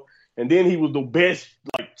years ago, and then he was the best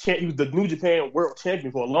he was the New Japan world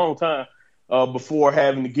champion for a long time. Before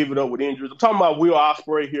having to give it up with injuries. I'm talking about Will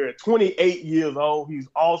Ospreay here at 28 years old. He's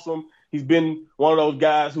awesome. He's been one of those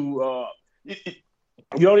guys who you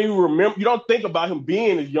don't even remember. You don't think about him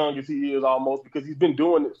being as young as he is almost because he's been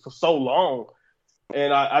doing it for so long.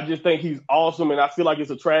 And I just think he's awesome. And I feel like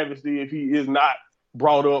it's a travesty if he is not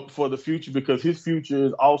brought up for the future because his future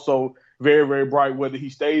is also very, very bright, whether he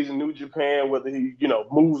stays in New Japan, whether he,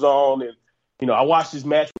 moves on. And, I watched this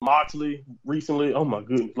match with Moxley recently. Oh, my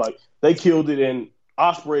goodness. Like, they killed it. And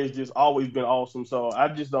Ospreay has just always been awesome. So I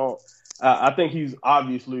just don't I think he's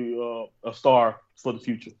obviously a star for the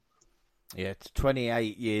future. Yeah, it's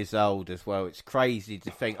 28 years old as well. It's crazy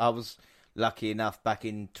to think. I was lucky enough back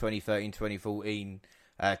in 2013, 2014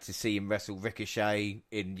 to see him wrestle Ricochet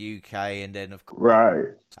in UK, and then of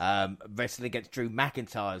course wrestling against Drew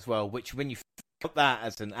McIntyre as well. Which, when you put that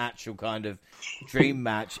as an actual kind of dream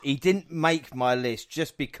match, he didn't make my list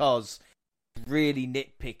just because really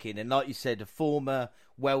nitpicking. And like you said, a former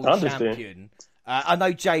world champion. I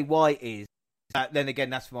know Jay White is. Then again,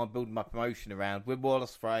 that's what I'm building my promotion around. With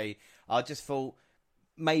Ospreay, I just thought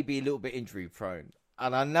maybe a little bit injury prone.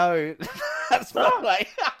 And I know that's my way.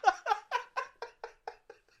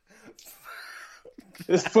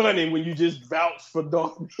 It's funny when you just vouch for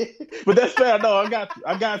Darby. But that's fair. No, I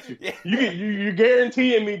got you. Yeah. You're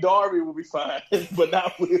guaranteeing me Darby will be fine, but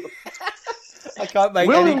not Will. I can't make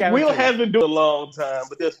any guarantees. Will has been doing it a long time,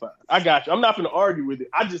 but that's fine. I got you. I'm not going to argue with it.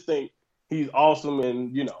 I just think he's awesome,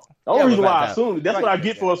 and the only reason why I assumed that's what I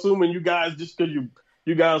get for assuming you guys just because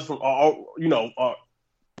you guys are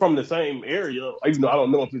from the same area. Even though I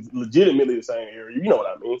don't know if it's legitimately the same area, you know what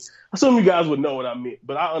I mean. I assume you guys would know what I meant,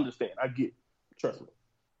 but I understand. I get it. Trust me,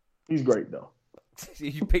 he's great though.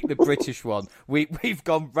 You picked the British one. We've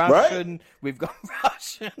gone Russian. Right? We've gone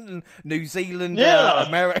Russian, New Zealand,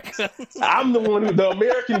 American. I'm the one the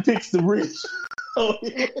American picks the rich. Oh,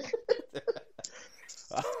 yeah.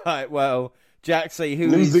 All right, well, Jaxie,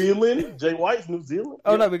 New Zealand? Jay White's New Zealand?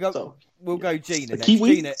 Oh, no, we'll go Gina next.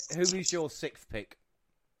 Gina, who is your sixth pick?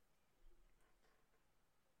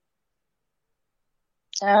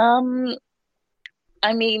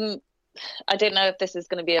 I mean, I don't know if this is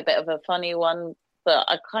going to be a bit of a funny one, but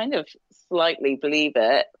I kind of slightly believe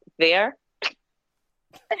it. Veer?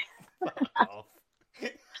 No,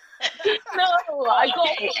 I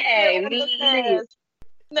got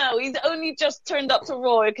No, he's only just turned up to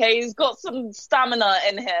Raw, okay? He's got some stamina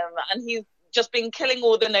in him, and he's just been killing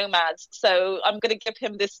all the nomads. So I'm going to give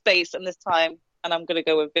him this space and this time, and I'm going to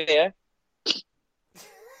go with Veer.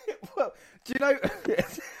 Well, do you know...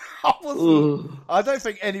 I don't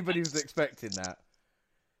think anybody was expecting that.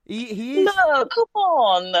 He is... No, come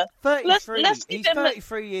on. 33. He's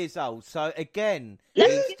 33 years old, so again,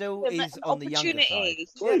 he still is on the younger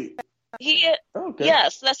side.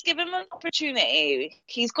 Yes, let's give him an opportunity.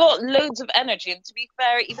 He's got loads of energy, and to be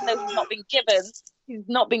fair, even though he's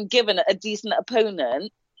not been given a decent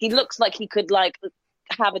opponent, he looks like he could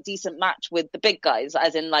have a decent match with the big guys,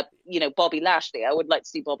 as in Bobby Lashley. I would like to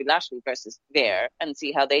see Bobby Lashley versus Veer and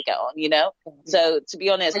see how they get on, So to be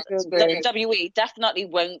honest, WWE definitely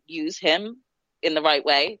won't use him in the right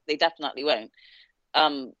way. They definitely won't.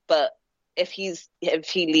 But if he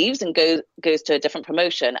leaves and goes to a different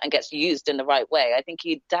promotion and gets used in the right way, I think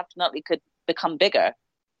he definitely could become bigger.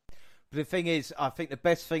 But the thing is, I think the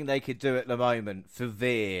best thing they could do at the moment for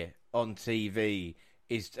Veer on TV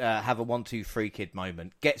is have a 1-2-3 kid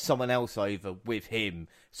moment. Get someone else over with him.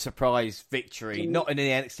 Surprise victory. Not in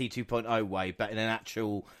an NXT 2.0 way, but in an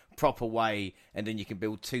actual proper way. And then you can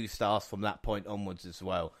build 2 stars from that point onwards as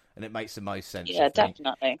well. And it makes the most sense. Yeah,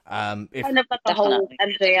 definitely. Kind of like the whole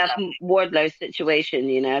MJF Wardlow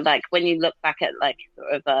situation, like when you look back at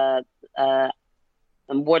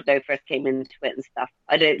when Wardlow first came into it and stuff,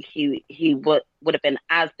 I don't think he would have been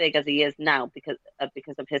as big as he is now because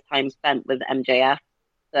of his time spent with MJF.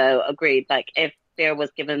 So agreed. Like if Veer was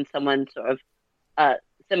given someone sort of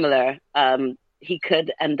similar, he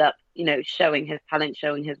could end up, showing his talent,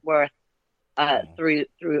 showing his worth through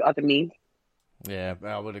other means. Yeah,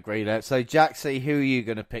 I would agree that. So Jaxie, who are you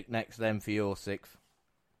going to pick next then for your sixth?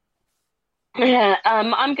 Yeah,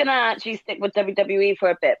 I'm going to actually stick with WWE for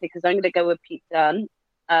a bit because I'm going to go with Pete Dunne.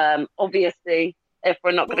 Obviously, if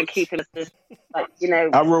we're not going to keep him as this,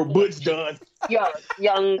 I wrote Butch Dunne.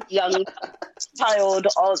 young child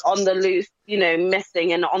on the loose,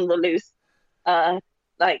 missing and on the loose.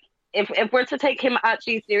 If we're to take him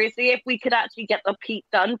actually seriously, if we could actually get the Pete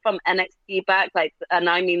Dunne from NXT back, and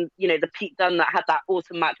I mean, the Pete Dunne that had that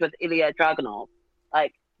awesome match with Ilya Dragunov,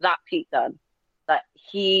 that Pete Dunne, that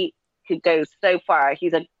he could go so far.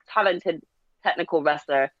 He's a talented technical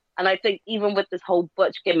wrestler. And I think even with this whole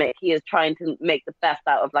Butch gimmick, he is trying to make the best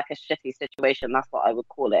out of a shitty situation. That's what I would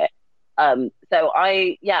call it. So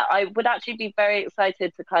I would actually be very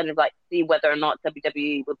excited to kind of like see whether or not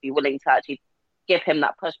WWE would be willing to actually give him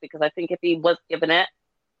that push, because I think if he was given it,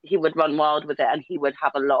 he would run wild with it and he would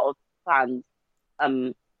have a lot of fans,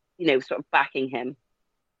 sort of backing him.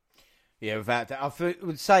 Yeah, without that, I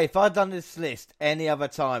would say if I'd done this list any other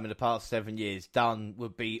time in the past 7 years, Dunn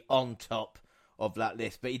would be on top of that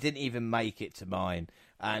list, but he didn't even make it to mine,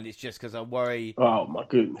 and it's just because I worry. Oh my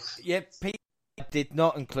goodness! Yeah, Pete did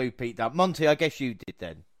not include Pete Dunne. Monty, I guess you did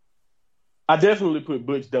then. I definitely put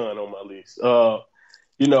Butch Dunn on my list.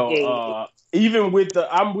 Even with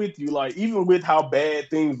I'm with you. Like, even with how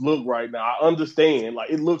bad things look right now, I understand.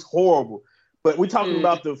 Like, it looks horrible. But we're talking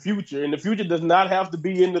about the future, and the future does not have to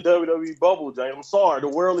be in the WWE bubble, James. I'm sorry. The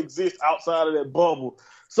world exists outside of that bubble.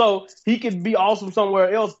 So he could be awesome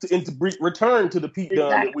somewhere else to return to the Pete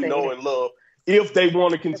Dunne that we know and love if they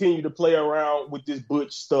want to continue to play around with this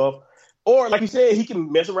Butch stuff. Or, like you said, he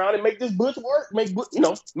can mess around and make this Butch work, make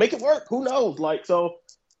it work. Who knows? Like, so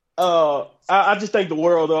I just think the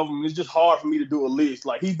world of him. It's just hard for me to do a list.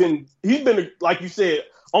 Like, he's been like you said,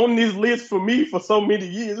 on this list for me for so many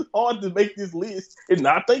years. It's hard to make this list and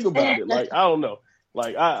not think about it. Like, I don't know.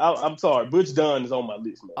 Like, I'm sorry. Butch Dunn is on my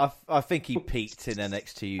list, man. I think he peaked in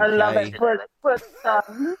NXTUK. I love it. Butch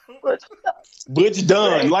Dunn. Butch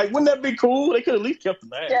Dunn. Like, wouldn't that be cool? They could at least kept the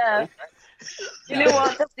name. Yeah. Right? You know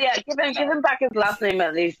what? Give him back his last name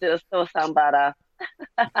at least. It'll still sound better.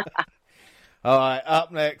 All right,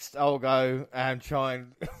 up next, I'll go and try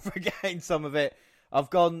and regain some of it. I've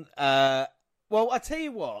gone... well, I tell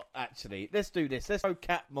you what, actually, let's do this. Let's throw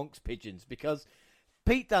cat, monks, pigeons, because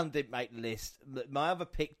Pete Dunne didn't make the list. My other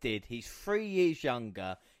pick did. He's 3 years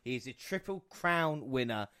younger. He's a Triple Crown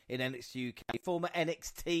winner in NXT UK, former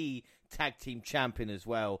NXT Tag Team Champion as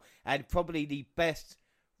well, and probably the best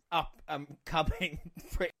up-and-coming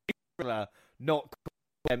wrestler, not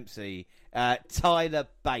Dempsey. Tyler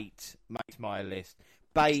Bate makes my list.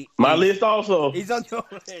 Bate. My list also. He's on your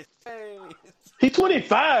list. Hey. He's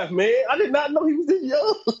 25, man. I did not know he was this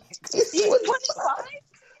young. He's 25?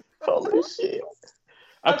 Holy shit.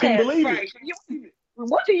 I couldn't believe it.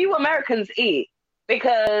 What do you Americans eat?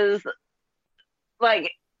 Because, I'm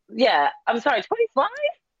sorry, 25?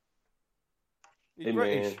 He's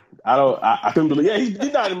British. Man, I couldn't believe it. Yeah,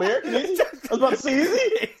 he's not American, is he? I was about to say, is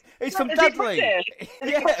he? He's from Dudley. Yes,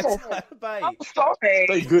 Bate. I'm sorry.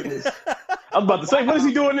 Thank goodness. I was about to say, what is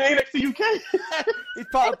he doing in NXT UK? He's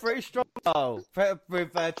part of British Stronghold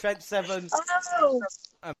with Trent Seven. Oh.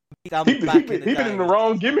 He's been in the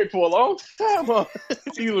wrong gimmick for a long time.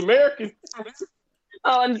 He was American.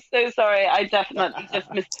 Oh, I'm so sorry. I definitely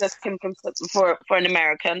just mistook him for an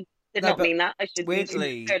American. Did not mean that. I should.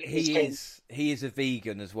 Weirdly, he is a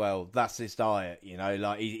vegan as well. That's his diet. You know,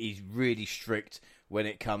 like he's really strict when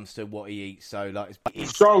it comes to what he eats. So like, he's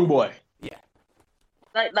strong boy. Yeah.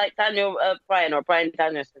 Like Daniel Bryan or Bryan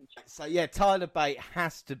Danielson. So yeah, Tyler Bate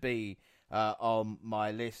has to be on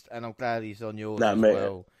my list, and I'm glad he's on yours as man.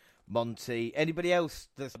 well. Monty, anybody else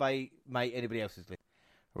that's mate? Anybody else's list?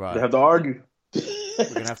 Right. They have to argue.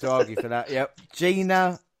 We're gonna have to argue for that. Yep.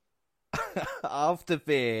 Gina. After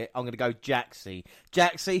Veer, I'm gonna go Jaxie.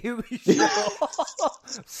 Jaxie, who is your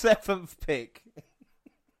 7th pick?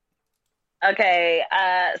 Okay,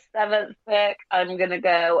 7th pick. I'm gonna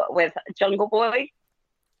go with Jungle Boy.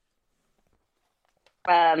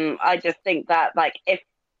 I just think that, like,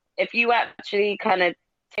 if you actually kind of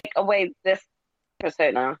take away this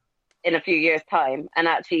persona in a few years' time and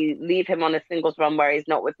actually leave him on a singles run where he's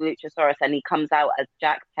not with Luchasaurus and he comes out as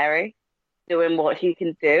Jack Perry, doing what he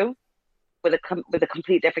can do with a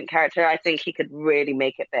complete different character, I think he could really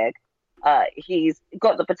make it big. He's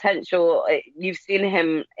got the potential. You've seen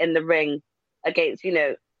him in the ring against,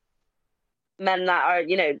 men that are,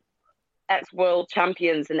 ex-world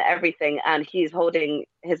champions and everything, and he's holding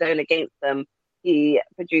his own against them. He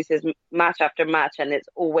produces match after match, and it's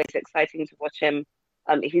always exciting to watch him.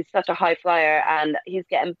 He's such a high flyer, and he's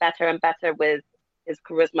getting better and better with his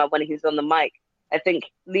charisma when he's on the mic. I think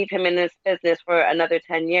leave him in this business for another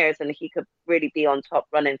 10 years, and he could really be on top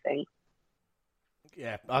running things.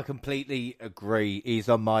 Yeah, I completely agree. He's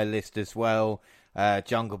on my list as well.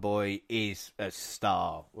 Jungle Boy is a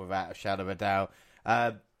star, without a shadow of a doubt.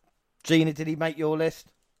 Gina, did he make your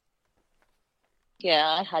list? Yeah,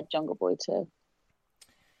 I had Jungle Boy too.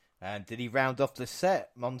 And did he round off the set,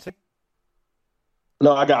 Monty?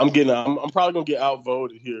 No, I'm probably gonna get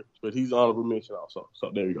outvoted here, but he's honorable mention also.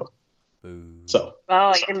 So there you go. Boo. So.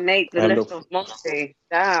 Oh, he didn't make the list of Monty.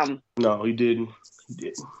 Damn. No, he didn't.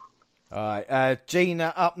 All right,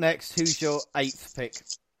 Gina, up next. Who's your 8th pick?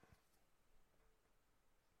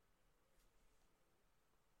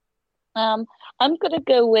 I'm going to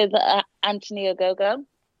go with Anthony Ogogo.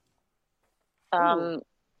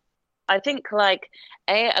 I think, like,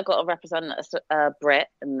 I got to represent a Brit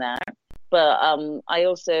in there, but I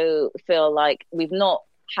also feel like we've not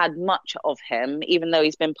had much of him, even though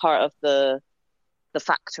he's been part of the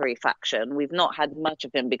Factory faction. We've not had much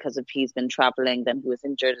of him because he's been traveling, then he was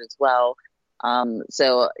injured as well.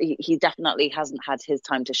 So he definitely hasn't had his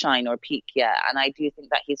time to shine or peak yet. And I do think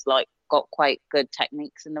that he's like got quite good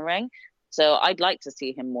techniques in the ring. So I'd like to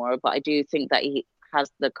see him more, but I do think that he has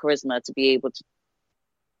the charisma to be able to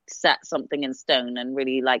set something in stone and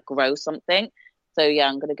really like grow something. So yeah,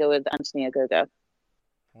 I'm going to go with Anthony Ogogo.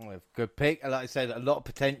 Good pick. Like I said, a lot of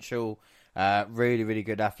potential. Really, really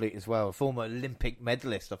good athlete as well. A former Olympic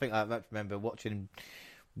medalist. I think I remember watching him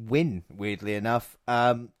win, weirdly enough.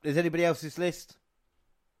 Is anybody else's list?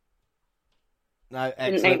 No,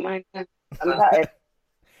 excellent.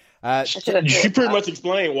 She pretty much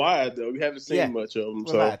explained why, though. We haven't seen much of them.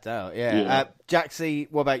 Without doubt, yeah. Jaxie,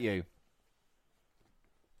 what about you?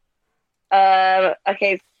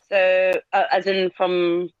 Okay, so as in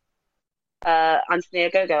from Anthony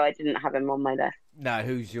Ogogo, I didn't have him on my list. No,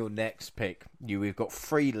 who's your next pick? We've got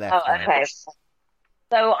 3 left. Oh, okay.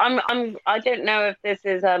 So I don't know if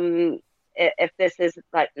this is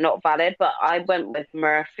like not valid, but I went with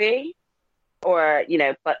Murphy, or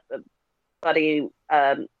but Buddy.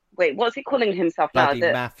 Wait, what's he calling himself now? Buddy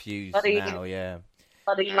Matthews now, yeah.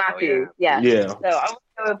 Buddy Matthews, yeah. So I want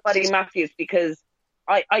to go with Buddy Matthews because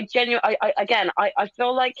I genuinely, I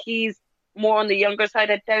feel like he's more on the younger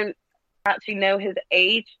side. I don't actually know his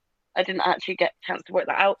age. I didn't actually get a chance to work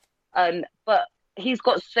that out. But he's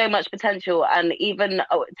got so much potential, and even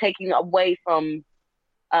taking away from,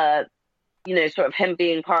 sort of him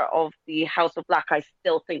being part of the House of Black, I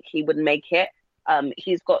still think he would make it.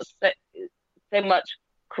 He's got so much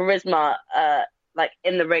charisma, like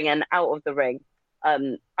in the ring and out of the ring.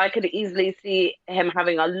 I could easily see him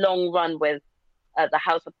having a long run with the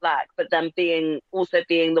House of Black, but then being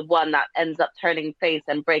the one that ends up turning face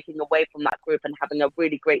and breaking away from that group and having a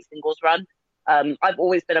really great singles run. I've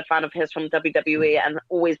always been a fan of his from WWE and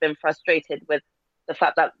always been frustrated with the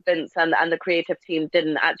fact that Vince and the creative team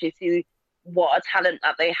didn't actually see what a talent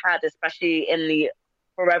that they had, especially in the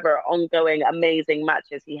forever ongoing amazing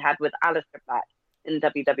matches he had with Aleister Black in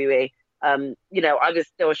WWE. I was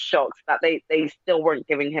still shocked that they still weren't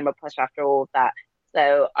giving him a push after all of that.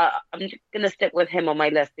 So I'm just going to stick with him on my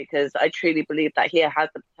list because I truly believe that he has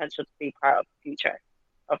the potential to be part of the future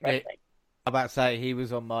of wrestling. I'm about to say he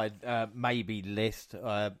was on my maybe list.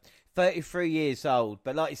 33 years old,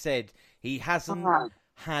 but like you said, he hasn't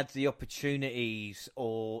had the opportunities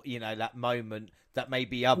or, that moment that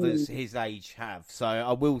maybe others his age have. So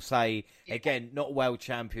I will say, again, not a world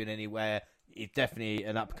champion anywhere. He's definitely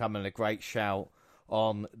an upcoming, a great shout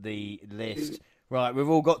on the list. Right, we've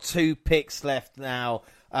all got 2 picks left now.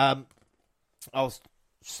 My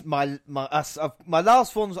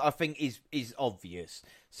last one I think is obvious,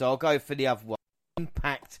 so I'll go for the other one.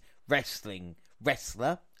 Impact Wrestling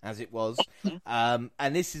wrestler, as it was, and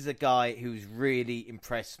this is a guy who's really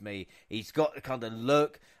impressed me. He's got the kind of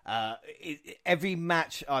look. Every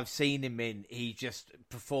match I've seen him in, he just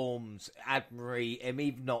performs admirably, and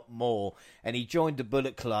even not more. And he joined the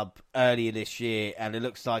Bullet Club earlier this year, and it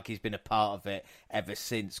looks like he's been a part of it ever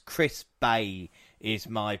since. Chris Bay is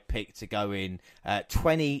my pick to go in.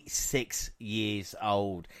 26 years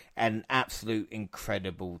old, and absolute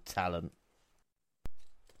incredible talent.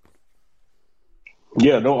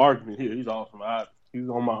 Yeah, no argument here. He's awesome. He's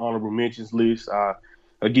on my honorable mentions list.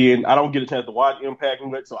 Again, I don't get a chance to watch Impact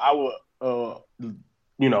much, so I will,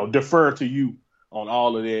 defer to you on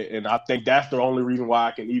all of that. And I think that's the only reason why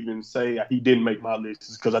I can even say he didn't make my list,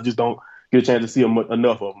 is because I just don't get a chance to see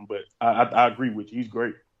enough of him. But I agree with you. He's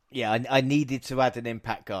great. Yeah, I needed to add an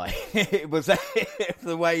Impact guy. It was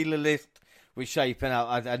the way the list was shaping up.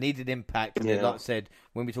 I needed Impact. And like I said,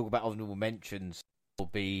 when we talk about honorable mentions,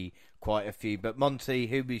 there'll be quite a few. But Monty,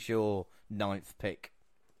 who was your 9th pick?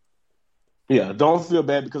 Yeah, don't feel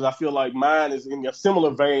bad because I feel like mine is in a similar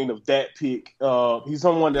vein of that pick. He's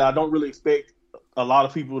someone that I don't really expect a lot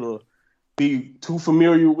of people to be too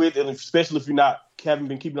familiar with, and especially if you haven't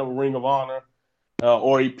been keeping up with Ring of Honor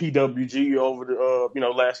or a PWG over the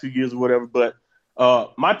last few years or whatever. But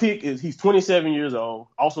my pick is he's 27 years old,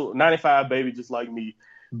 also 95 baby, just like me.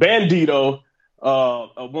 Bandito,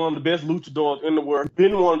 one of the best luchadors in the world,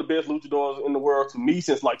 been one of the best luchadors in the world to me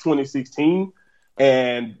since like 2016.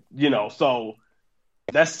 And, so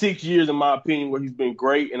that's 6 years, in my opinion, where he's been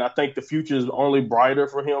great. And I think the future is only brighter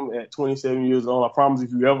for him at 27 years old. I promise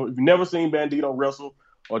if you've never seen Bandito wrestle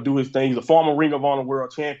or do his thing, he's a former Ring of Honor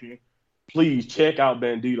world champion. please check out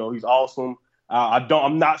Bandito. He's awesome.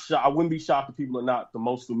 I'm not shocked. I wouldn't be shocked if people are not the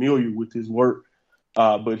most familiar with his work.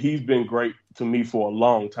 But he's been great to me for a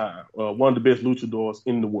long time. One of the best luchadors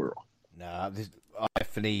in the world. No, I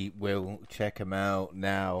definitely will check him out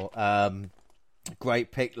now.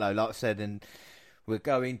 Great pick, though, like I said, and we're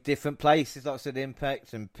going different places, like I said,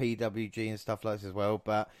 Impact and PWG and stuff like this as well.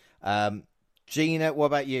 But Gina, what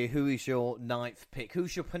about you? Who is your 9th pick?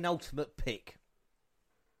 Who's your penultimate pick?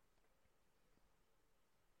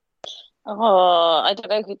 Oh, I don't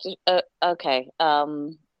know who to. Okay.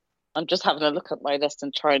 I'm just having a look at my list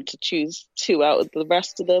and trying to choose 2 out of the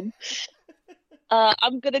rest of them.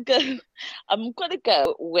 I'm gonna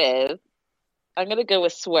go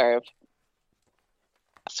with Swerve.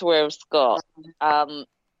 Swerve Scott. I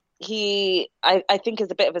think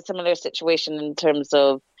is a bit of a similar situation in terms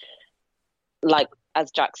of, like,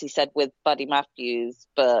 as Jaxie said with Buddy Matthews,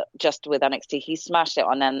 but just with NXT, he smashed it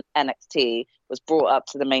on NXT, was brought up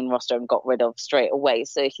to the main roster and got rid of straight away.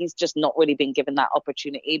 So he's just not really been given that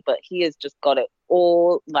opportunity, but he has just got it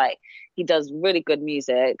all. Like, he does really good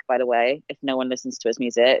music, by the way, if no one listens to his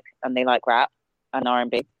music and they like rap and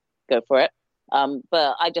R&B, go for it.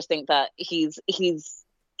 But I just think that he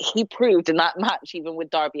proved in that match, even with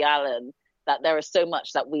Darby Allin, that there is so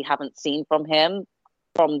much that we haven't seen from him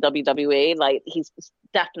from WWE. Like, he's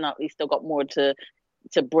definitely still got more to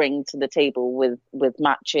bring to the table with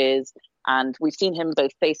matches, and we've seen him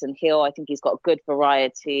both face and heel. I think he's got good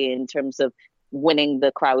variety in terms of winning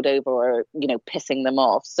the crowd over or, you know, pissing them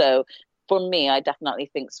off. So for me, I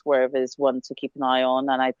definitely think Swerve is one to keep an eye on,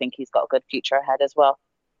 and I think he's got a good future ahead as well.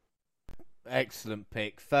 Excellent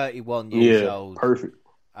pick. 31 years old. Perfect.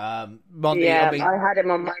 Monty, yeah, I had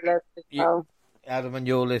him on my list as well. Had him on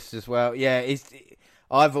your list as well. Yeah,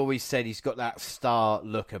 I've always said he's got that star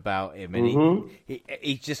look about him, and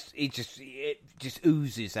it just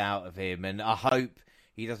oozes out of him. And I hope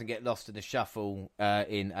he doesn't get lost in the shuffle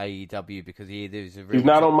in AEW, because there's a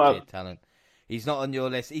real talent. He's not on your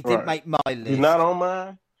list. He didn't make my list. He's not on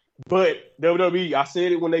mine. But WWE, I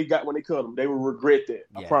said it when they cut him. They will regret that.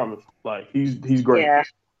 I promise. Like, he's great.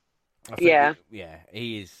 Yeah.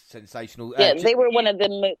 He is sensational. Yeah, they were one of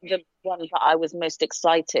the ones that I was most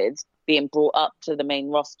excited being brought up to the main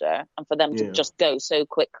roster, and for them to just go so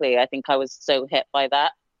quickly. I think I was so hit by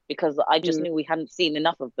that, because I just knew we hadn't seen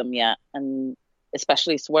enough of them yet, and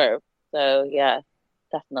especially Swerve. So yeah,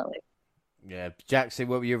 definitely. Yeah, Jaxie,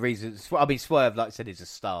 what were your reasons? I mean, Swerve, like I said, is a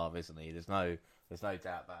star, isn't he? There's no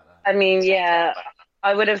doubt about that. I mean, yeah,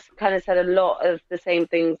 I would have kind of said a lot of the same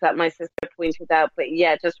things that my sister pointed out, but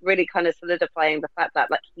yeah, just really kind of solidifying the fact that,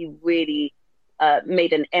 like, he really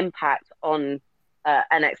made an impact on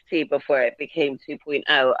NXT before it became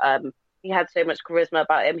 2.0. He had so much charisma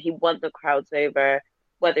about him. He won the crowds over,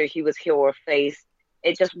 whether he was heel or face.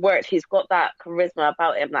 It just worked. He's got that charisma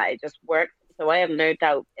about him that it just works. So I have no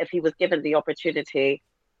doubt if he was given the opportunity,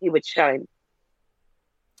 he would shine.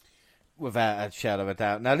 Without a shadow of a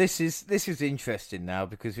doubt. Now, this is interesting now,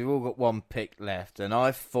 because we've all got one pick left, and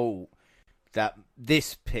I thought that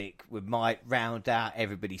this pick might round out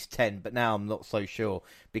everybody's 10, but now I'm not so sure,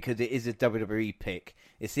 because it is a WWE pick.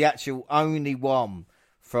 It's the actual only one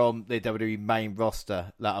from the WWE main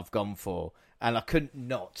roster that I've gone for, and I couldn't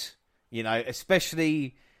not,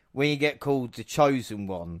 especially when you get called the chosen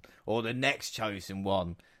one or the next chosen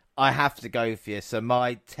one. I have to go for you. So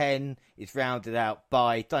my 10 is rounded out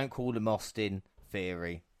by, don't call him Austin,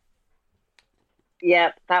 Theory.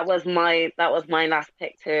 Yeah, that was my last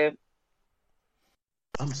pick too.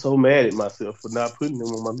 I'm so mad at myself for not putting him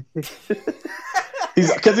on my list.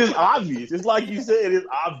 Because it's obvious. It's like you said, it's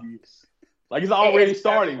obvious. Like, it's already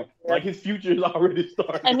starting. Like, his future is already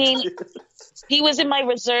starting. I mean, he was in my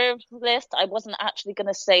reserve list. I wasn't actually going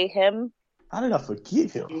to say him. How did I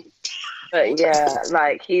forget him? But yeah,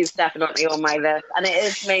 like, he's definitely on my list. And it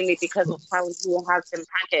is mainly because of how he has been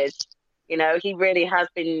packaged. He really has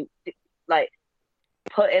been, like,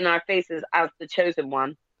 put in our faces as the chosen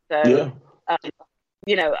one. So,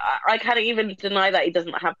 I can't even deny that he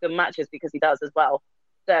doesn't have good matches, because he does as well.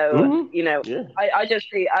 So, I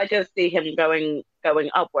just see him going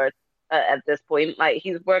upwards at this point. Like,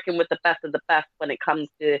 he's working with the best of the best when it comes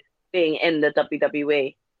to being in the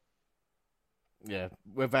WWE. Yeah,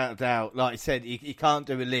 without a doubt. Like I said, you can't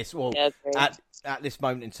do a list at this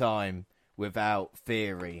moment in time without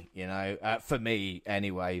Theory, for me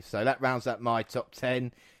anyway. So that rounds up my top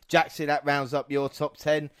 10. Jaxie, that rounds up your top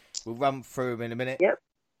 10. We'll run through them in a minute.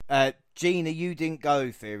 Yep. Gina, you didn't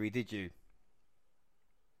go Theory, did you?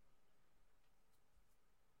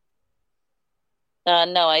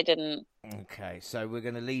 No, I didn't. Okay, so we're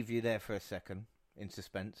going to leave you there for a second in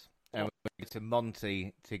suspense. And we're going to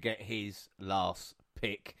Monty to get his last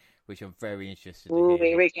pick, which I'm very interested to Ooh, hear.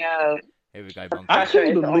 here we go. Here we go,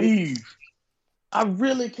 Monty. I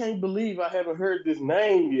really can't believe I haven't heard this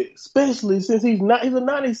name yet, especially since he's a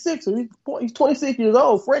 96er. He's 26 years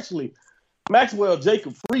old, freshly. Maxwell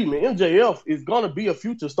Jacob Freeman, MJF, is going to be a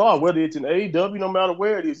future star, whether it's in AEW, no matter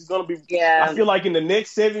where it is. He's going to be, I feel like in the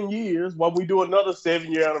next 7 years, while we do another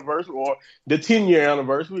 7-year anniversary or the 10-year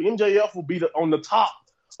anniversary, MJF will be on the top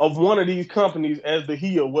of one of these companies as the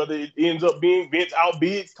heel, whether it ends up being Vince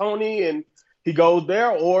outbids Tony and he goes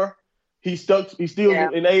there, or he's still in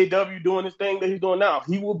AEW doing his thing that he's doing now.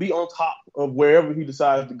 He will be on top of wherever he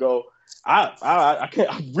decides to go. I'm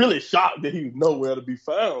really shocked that he's nowhere to be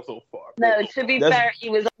found so far. No, to be fair, he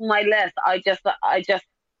was on my list. I just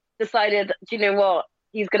decided, do you know what?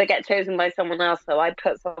 He's going to get chosen by someone else, so I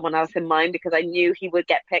put someone else in mind because I knew he would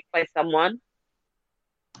get picked by someone.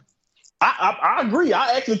 I agree.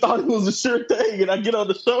 I actually thought it was a sure thing, and I get on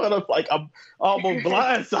the show and I'm like, I'm almost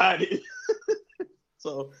blindsided.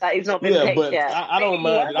 So that he's not been picked but yet. I don't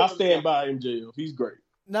mind it. I'll stand by MJF. He's great.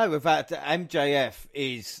 No, without MJF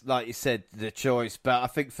is, like you said, the choice. But I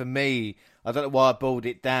think for me, I don't know why I boiled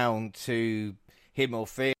it down to him or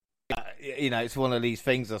Fear. It's one of these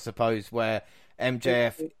things, I suppose, where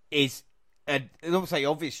MJF is, I don't say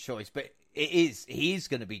obvious choice, but he is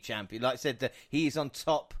going to be champion. Like I said, he is on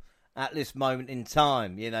top at this moment in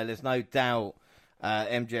time. There's no doubt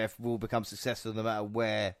MJF will become successful no matter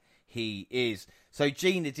where he is. So,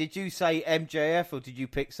 Gina, did you say MJF or did you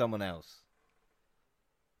pick someone else?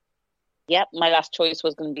 Yep, my last choice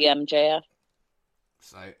was going to be MJF.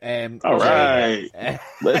 So, all right,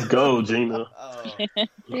 let's go, Gina.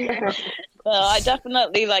 Well, I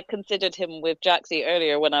definitely considered him with Jaxie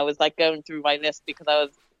earlier when I was going through my list because I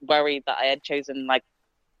was worried that I had chosen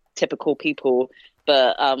typical people.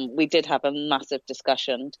 But we did have a massive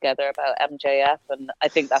discussion together about MJF, and I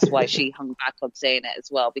think that's why she hung back on saying it as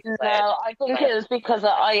well. Because I think it was because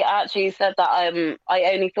I actually said that I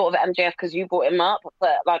only thought of MJF because you brought him up,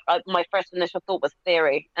 but my first initial thought was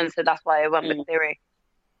Theory, and so that's why I went with Theory.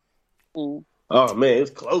 Oh man,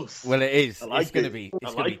 it's close. Well, it is. It's going to be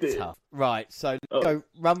tough. Right, so let's go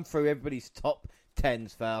run through everybody's top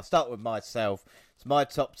 10s first. I'll start with myself. So my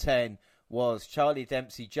top 10 was Charlie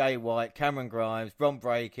Dempsey, Jay White, Cameron Grimes, Bron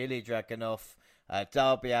Breakker, Ilya Dragunov,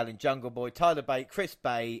 Darby Allin, Jungle Boy, Tyler Bate, Chris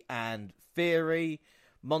Bay, and Theory.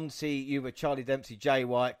 Monty, you were Charlie Dempsey, Jay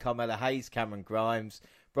White, Carmella Hayes, Cameron Grimes,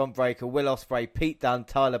 Bron Breakker, Will Ospreay, Pete Dunne,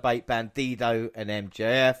 Tyler Bate, Bandido, and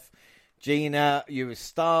MJF. Gina, you were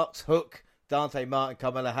Starks, Hook, Dante Martin,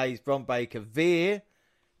 Carmella Hayes, Bron Breakker, Veer,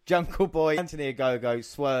 Jungle Boy, Anthony Ogogo,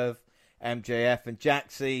 Swerve, MJF, and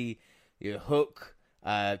Jaxie, you were Hook,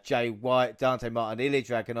 Jay White, Dante Martin, Ilya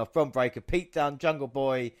Dragunov, Bron Breakker, Pete Dunne, Jungle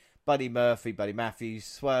Boy, Buddy Murphy, Buddy Matthews,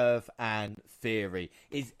 Swerve, and Theory.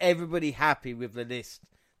 Is everybody happy with the list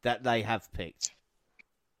that they have picked?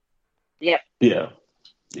 Yep. Yeah.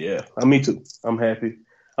 Me too. I'm happy.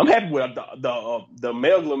 I'm happy with the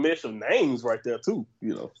amalgamation of names right there too.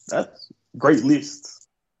 That's great lists.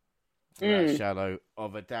 Shadow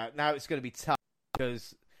of a doubt. Now it's going to be tough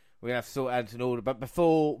because we're going to have to sort out an order. But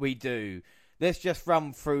before we do, let's just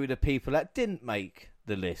run through the people that didn't make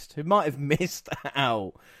the list, who might have missed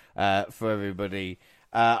out for everybody.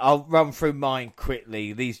 I'll run through mine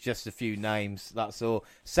quickly. These are just a few names, that's all.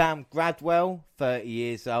 Sam Gradwell, 30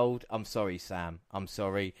 years old. I'm sorry, Sam. I'm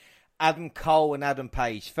sorry. Adam Cole and Adam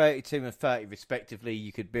Page, 32 and 30 respectively.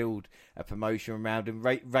 You could build a promotion around him.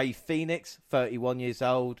 Ray Phoenix, 31 years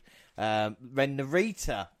old. Ren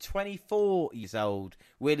Narita, 24 years old.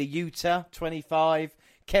 Wheeler Yuta, 25.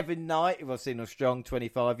 Kevin Knight, who I've seen on Strong,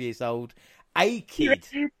 25 years old. A-Kid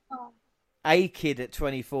at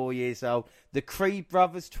 24 years old. The Creed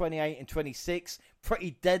Brothers, 28 and 26.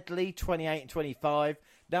 Pretty Deadly, 28 and 25.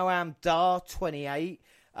 Noam Dar, 28.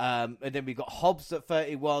 And then we've got Hobbs at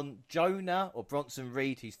 31. Jonah, or Bronson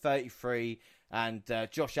Reed, who's 33. And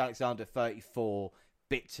Josh Alexander, 34.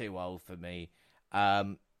 Bit too old for me.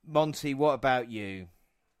 Monty, what about you?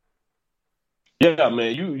 Yeah,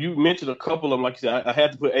 man, you mentioned a couple of them. Like you said, I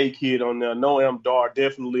had to put A-Kid on there. Noam Dar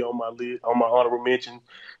definitely on my list, on my honorable mention.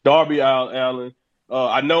 Darby Allin.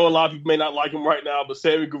 I know a lot of people may not like him right now, but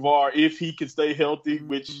Sammy Guevara, if he can stay healthy,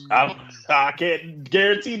 which I can't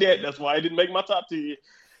guarantee that. That's why I didn't make my top 10.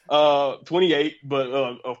 28, but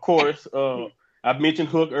of course, I mentioned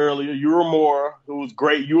Hook earlier. Uramura, who was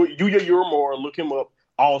great. Yuya Uramura, look him up.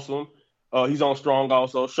 Awesome. He's on Strong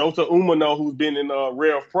also. Shota Umino, who's been in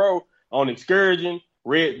Rev Pro on Excursion.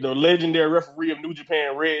 The legendary referee of New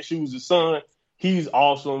Japan, Red Shoes' son. He's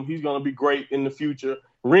awesome. He's going to be great in the future.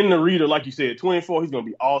 Ren Narita, like you said, 24, he's going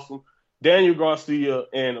to be awesome. Daniel Garcia,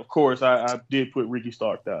 and of course, I did put Ricky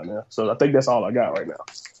Stark down there. So I think that's all I got right now.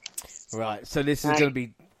 Right, so this is going to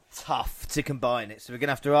be tough to combine it. So we're going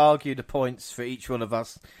to have to argue the points for each one of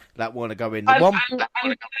us that want to go in. I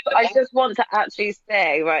just want to actually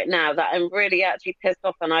say right now that I'm really actually pissed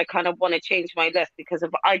off, and I kind of want to change my list because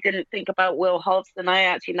if I didn't think about Will Hobbs, and I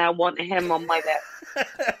actually now want him on my list.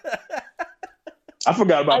 I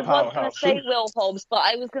forgot about I was going Powerhouse. to say Will Hobbs, but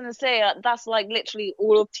I was going to say that's like literally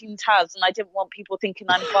all of Team Taz, and I didn't want people thinking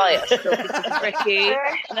I'm biased because of Ricky.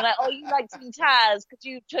 And they're like, oh, you like Team Taz because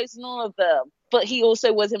you've chosen all of them. But he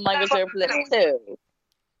also was in my reserve list too.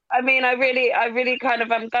 I mean, I really kind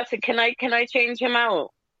of am gutted. Can I change him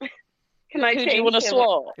out? Can I Who change do you want to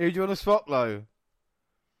swap? Who do you want to swap, Lo?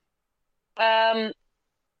 Right,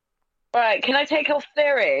 can I take off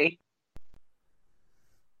Theory?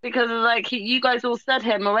 Because like you guys all said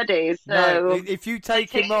him already, so No, if you take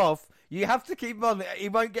him off, you have to keep him on. He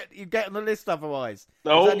won't get on the list otherwise.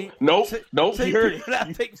 Nope. Two You heard people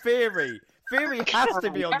that pick Theory. Theory has to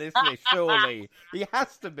be on this list, surely. He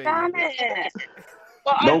has to be. Damn it!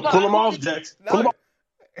 Well, Don't pull him off, Jax. No. Pull him off.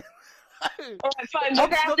 All right, fine.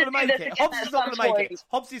 Hobbs is not going to make it. Hobbs is not going to make it.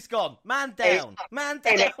 Hobbs is gone. Man down. Man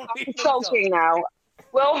down. I'm sulking now.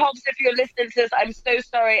 Will Hobbs, if you're listening to this, I'm so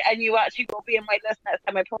sorry, and you actually will be in my list next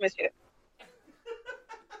time. I promise you.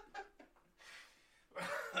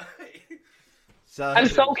 So, I'm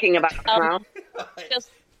sulking about it now.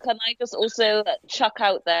 Can I just also chuck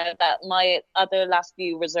out there that my other last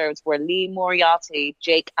few reserves were Lee Moriarty,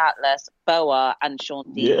 Jake Atlas, Boa, and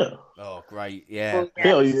Sean Dean. Yeah. Oh, great. Yeah.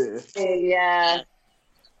 Hell yeah. Yeah.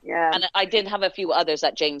 Yeah. And I did have a few others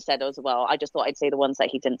that James said as well. I just thought I'd say the ones that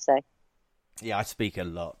he didn't say. Yeah, I speak a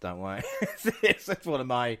lot, don't worry. It's one of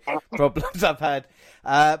my problems I've had.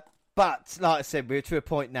 But, like I said, we're to a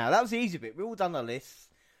point now. That was the easy bit. We've all done our lists.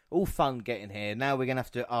 All fun getting here. Now we're going to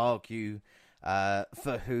have to argue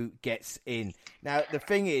for who gets in. Now, the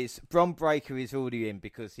thing is, Bron Breakker is already in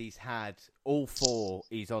because he's had all four.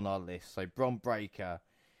 He's on our list. So, Bron Breakker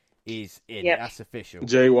is in. Yep. That's official.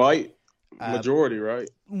 Jay White, majority, right?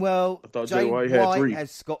 Well, I thought Jay White had 3.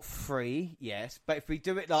 has got 3, yes. But if we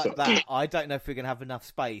do it like that, I don't know if we're going to have enough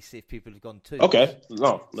space if people have gone 2. Okay.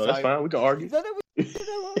 No, that's fine. We can argue. No,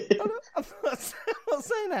 I'm not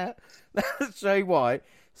saying that. That's Jay White.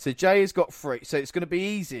 So Jay has got 3. So it's going to be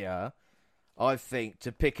easier, I think,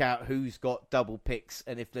 to pick out who's got double picks.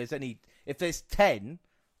 And if there's 10,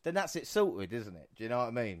 then that's it sorted, isn't it? Do you know what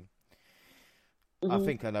I mean? Mm-hmm. I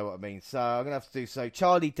think I know what I mean. So I'm going to have to do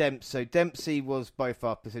Charlie Dempsey. So Dempsey was both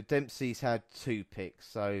up. So Dempsey's had 2 picks.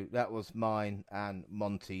 So that was mine and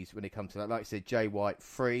Monty's when it comes to that. Like I said, Jay White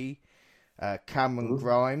 3. Cameron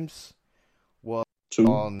Grimes was 2.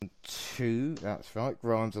 on 2. That's right.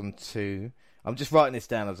 Grimes on 2. I'm just writing this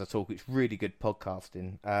down as I talk. It's really good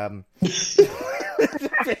podcasting.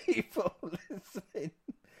 People listening.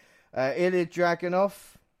 Ilya Dragunov.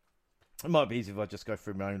 It might be easier if I just go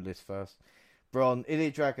through my own list first. Bron,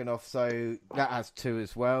 Ilya Dragunov, so that has 2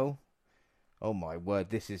 as well. Oh my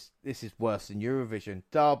word, this is worse than Eurovision.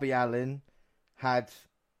 Darby Allin had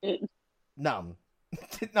none.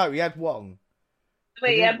 No, he had 1.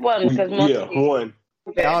 Wait, he had 1 because Monty. Yeah, 1.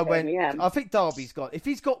 I think Darby's gone. If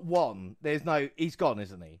he's got 1, he's gone,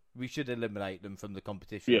 isn't he? We should eliminate them from the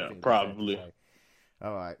competition. Yeah, probably. So.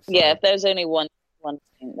 All right. So, yeah, if there's only one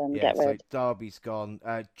then get rid. So Darby's gone.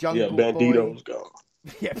 Jungle Bandito's Boy. gone.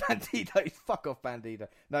 Yeah, Bandito. Fuck off, Bandito.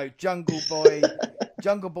 No, Jungle Boy.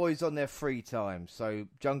 Jungle Boy's on there 3 times. So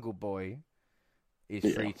Jungle Boy is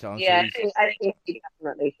 3 times. Yeah, So I think he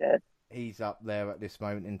definitely should. He's up there at this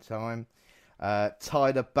moment in time.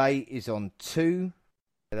 Tyler Bate is on 2.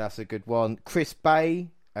 That's a good one. Chris Bay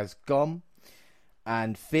has gone.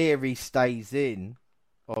 And Theory stays in,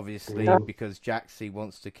 obviously, because Jaxie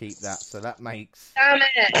wants to keep that. So that makes,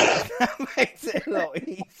 that makes it a lot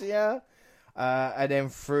easier. And then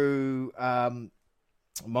through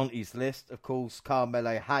Monty's list, of course,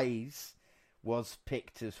 Carmelo Hayes was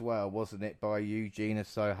picked as well, wasn't it, by you, Gina?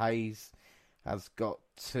 So Hayes has got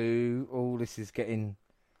 2. Oh, this is getting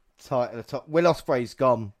tight at the top. Will Ospreay's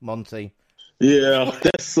gone, Monty. Yeah,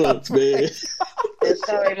 that sucks, man.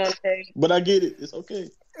 Sorry, Monty. But I get it. It's okay.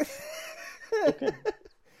 Okay.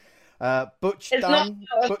 Butch It's Dunn.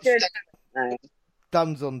 not good. No.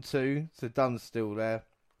 Dunn's on 2, so Dunn's still there.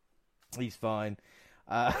 He's fine.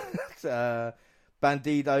 Bandito,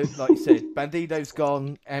 like you said, Bandito's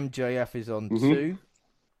gone. MJF is on 2.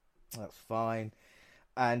 That's fine.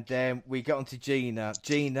 And then we get on to Gina.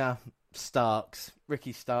 Gina Starks.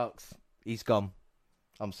 Ricky Starks. He's gone.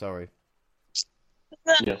 I'm sorry.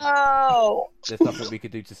 No. There's nothing we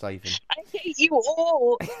could do to save him. I hate you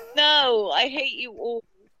all. No, I hate you all.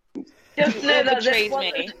 Just know that betrays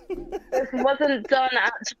me. this wasn't done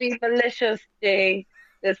to be malicious, G.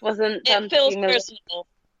 This wasn't done It feels to be malicious. personal.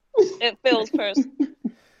 It feels personal.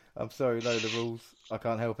 I'm sorry, no, the rules. I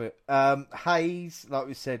can't help it. Hayes, like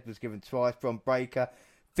we said, was given twice from Breaker.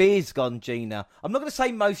 Veer's gone, Gina. I'm not going to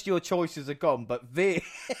say most of your choices are gone, but Veer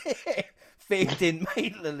didn't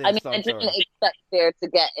make the list. I mean, I didn't expect Veer to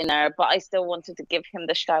get in there, but I still wanted to give him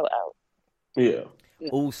the shout out. Yeah.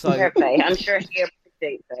 Also, Perfect. I'm sure he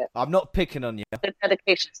appreciates it. I'm not picking on you, The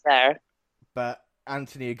dedication's there. but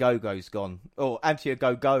Anthony Agogo's gone. Or Anthony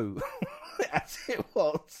Agogo, as it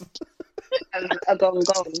was. A gone.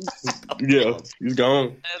 Yeah, he's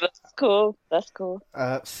gone. That's cool. That's cool.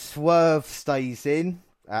 Swerve stays in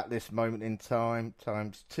at this moment in time,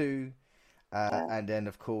 times 2. And then,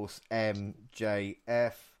 of course,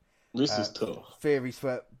 MJF. This is tough. Theory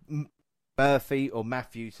Swerve. Murphy or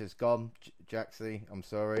Matthews has gone. Jaxie, I'm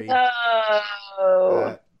sorry.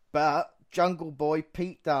 No. But Jungle Boy,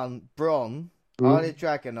 Pete Dunne, Bron, Ilya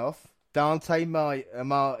Dragunov, Dante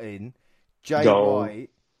Martin, Jay White,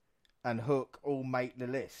 and Hook all make the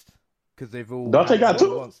list because they've all. Dante got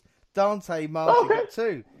 2. Once. Dante Martin got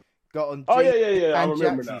 2. Got on. Yeah. And I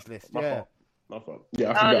remember Jaxie's that. list. My Yeah. fault. My fault.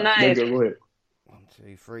 Yeah, I forgot. Nice. Go ahead. 1,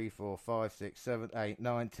 2, 3, 4, 5, 6, 7, 8,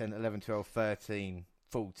 9, 10, 11, 12, 13,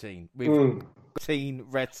 14. We've got 14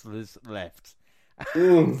 wrestlers left.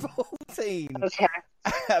 14 Okay.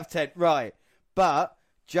 out of 10. Right. But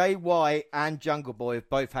Jay White and Jungle Boy have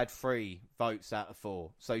both had 3 votes out of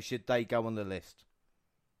 4. So should they go on the list?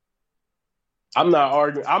 I'm not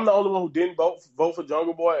arguing. I'm the only one who didn't vote for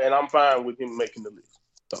Jungle Boy, and I'm fine with him making the list.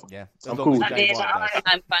 So Yeah. I'm cool with Jay that. White does.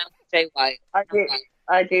 I'm fine with Jay White.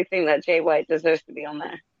 I do think that Jay White deserves to be on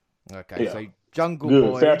there. Okay, Yeah. so Jungle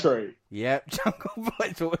Good. Boy. Fair trade. Yep, Jungle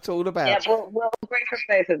Boy's what it's all about. Yeah, we'll break for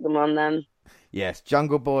both of them on then. Yes,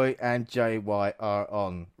 Jungle Boy and Jay White are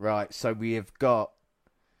on. Right, so we have got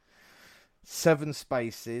 7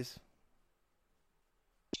 spaces.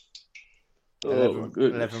 Oh, my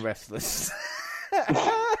goodness. 11 wrestlers.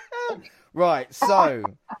 Right, so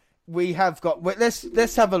we have got. Well,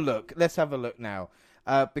 let's have a look. Let's have a look now,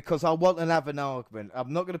 because I want to have an argument.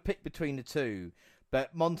 I'm not going to pick between the two.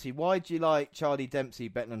 But Monty, why do you like Charlie Dempsey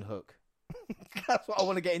better than Hook? That's what I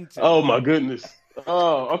want to get into. Oh my goodness.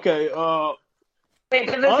 Oh, okay. Wait,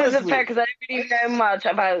 but this isn't fair because I don't really know much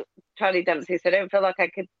about Charlie Dempsey, so I don't feel like I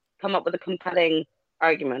could come up with a compelling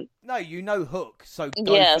argument. No, you know Hook, so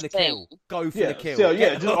go Yeah, for the same. kill. Go for Yeah, the kill. so,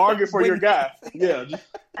 Get just Hook, argue for your win. guy. Yeah,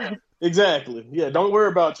 exactly. Yeah, don't worry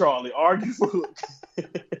about Charlie. Argue for Hook.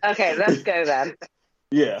 Okay, let's go then.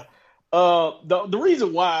 Yeah. The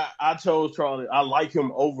reason why I chose Charlie, I like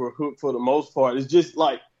him over Hook for the most part, is just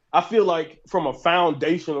like, I feel like from a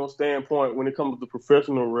foundational standpoint, when it comes to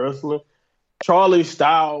professional wrestling, Charlie's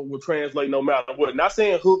style will translate no matter what. Not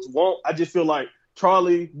saying Hooks won't. I just feel like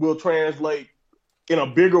Charlie will translate in a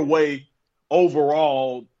bigger way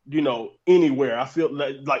overall, anywhere. I feel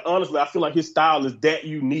like honestly, I feel like his style is that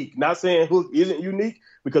unique. Not saying Hook isn't unique,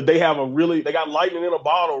 because they got lightning in a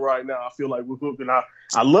bottle right now, I feel like, with Hook, and I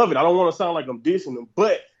love it. I don't want to sound like I'm dissing him,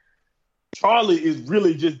 but Charlie is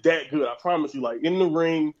really just that good. I promise you, like in the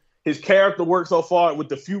ring, his character work so far with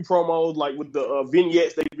the few promos, like with the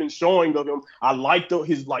vignettes they've been showing of him. I like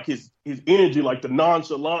his energy, like the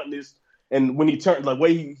nonchalantness, and when he turned, like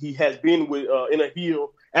way he has been with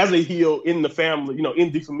as a heel in the family,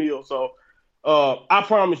 in the family. So I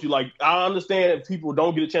promise you, like, I understand that people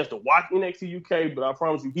don't get a chance to watch NXT UK, but I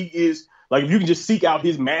promise you, he is, like, if you can just seek out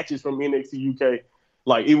his matches from NXT UK,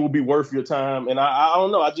 like, it will be worth your time. And I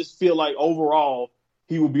don't know, I just feel like overall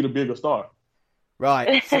he will be the bigger star.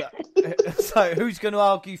 Right. So who's going to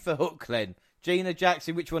argue for Hook then? Gina,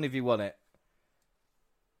 Jaxie, which one of you want it?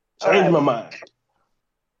 Change my mind.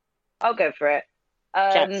 I'll go for it.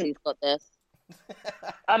 Jaxie's got this.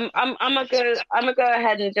 I'm gonna go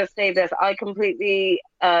ahead and just say this. I completely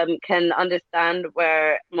can understand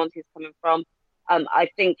where Monty's coming from. I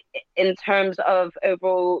think in terms of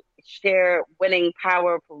overall sheer winning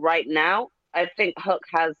power for right now, I think Hook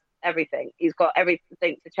has everything. He's got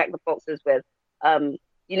everything to check the boxes with.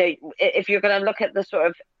 If you're going to look at the sort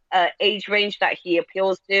of age range that he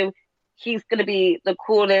appeals to, he's going to be the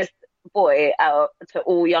coolest boy out to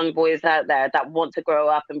all young boys out there that want to grow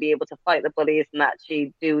up and be able to fight the bullies and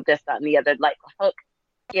actually do this, that, and the other. Like, Hook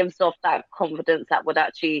gives off that confidence that would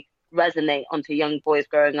actually resonate onto young boys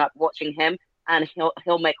growing up watching him, and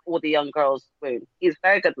he'll make all the young girls swoon. He's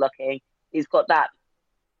very good looking. He's got that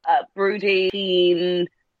broody teen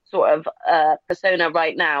sort of persona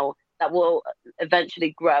right now that will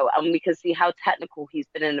eventually grow, and we can see how technical he's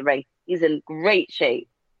been in the ring. He's in great shape,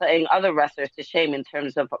 putting other wrestlers to shame in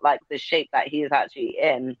terms of like the shape that he is actually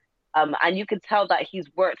in. And you can tell that he's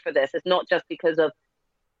worked for this. It's not just because of,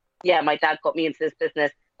 yeah, my dad got me into this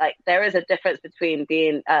business. Like, there is a difference between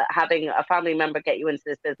being having a family member get you into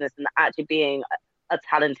this business and actually being a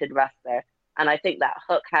talented wrestler. And I think that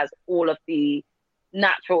Hook has all of the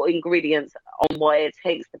natural ingredients on what it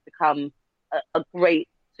takes to become a great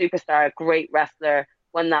superstar, a great wrestler,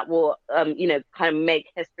 one that will, kind of make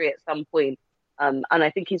history at some point. And I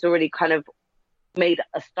think he's already kind of made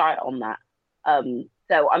a start on that.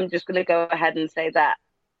 So I'm just going to go ahead and say that,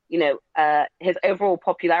 his overall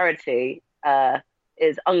popularity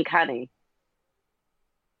is uncanny.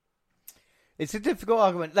 It's a difficult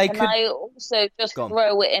argument. I also just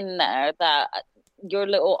throw it in there that your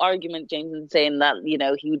little argument, James, in saying that,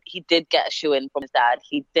 he did get a shoe in from his dad.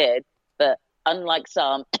 He did. But unlike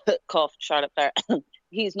some, cough, Charlotte Flair,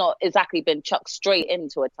 he's not exactly been chucked straight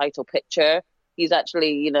into a title picture. He's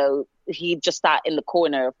actually, he just sat in the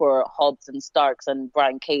corner for Hobbs and Starks and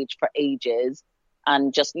Brian Cage for ages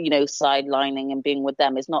and just, sidelining and being with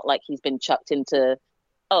them. It's not like he's been chucked into,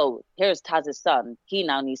 oh, here's Taz's son. He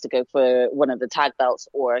now needs to go for one of the tag belts,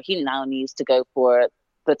 or he now needs to go for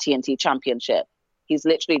the TNT championship. He's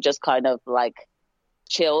literally just kind of like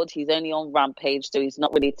chilled. He's only on Rampage, so he's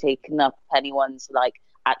not really taking up anyone's like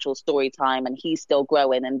actual story time, and he's still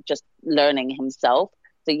growing and just learning himself.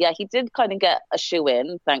 So yeah, he did kind of get a shoe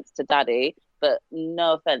in thanks to Daddy, but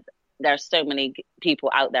no offense, there's so many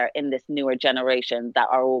people out there in this newer generation that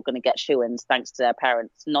are all going to get shoe-ins thanks to their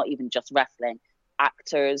parents, not even just wrestling.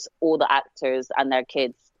 Actors, all the actors and their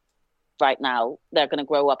kids right now, they're going to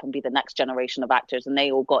grow up and be the next generation of actors, and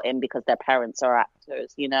they all got in because their parents are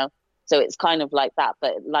actors, So it's kind of like that.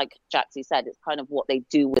 But like Jaxie said, it's kind of what they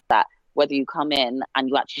do with that. Whether you come in and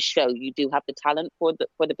you actually show you do have the talent for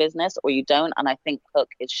the business or you don't. And I think Hook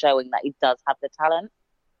is showing that he does have the talent.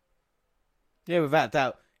 Yeah, without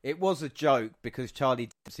doubt. It was a joke because Charlie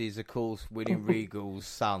Dempsey is, of course, William Regal's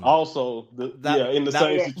son. Also, in the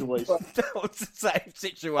same situation. That was the same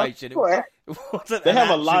situation. They have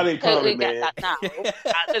a lot in common, totally man. Get that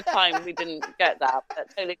now. At the time, we didn't get that. But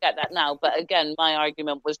totally get that now. But again, my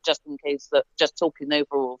argument was just in case that just talking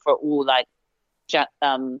overall for all like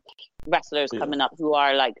wrestlers coming up who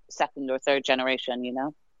are like second or third generation,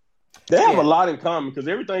 They have a lot in common because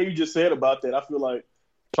everything you just said about that, I feel like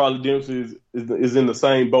Charlie Dempsey is in the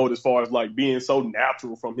same boat as far as like being so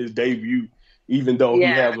natural from his debut, even though he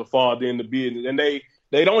has a father in the business. And they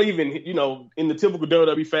don't even, in the typical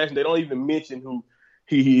WWE fashion, they don't even mention who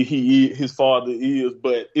his father is,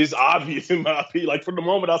 but it's obvious in my opinion. Like from the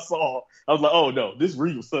moment I saw, I was like, oh no, this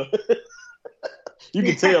real son. You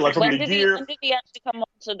can tell like from the gear. When did he actually come on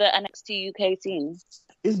to the NXT UK team?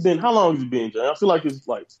 It's been, how long has it been, John? I feel like it's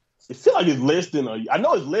less than I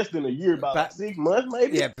know it's less than a year, about 6 months,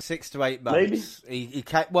 maybe. Yeah, 6 to 8 months. Maybe. He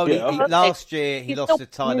last year he lost to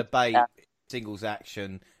Tyler Bate singles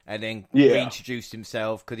action, and then reintroduced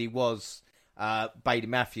himself because he was Bailey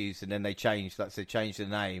Matthews, and then they changed the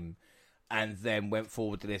name, and then went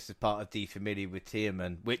forward to this as part of De Familiar with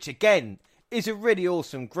Tierman, which again is a really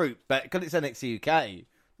awesome group, but because it's NXT UK,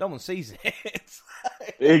 no one sees it.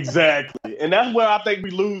 Exactly. And that's where I think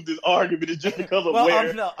we lose this argument, is just because of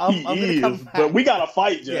where he is. But we got to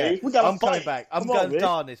fight, James. Yeah, I'm coming back. I'm going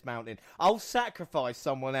down this mountain. I'll sacrifice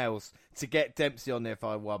someone else to get Dempsey on there if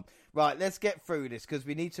I want. Right, let's get through this because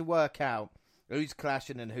we need to work out who's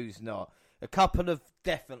clashing and who's not. A couple of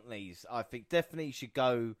definitelys. I think definitely should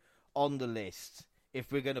go on the list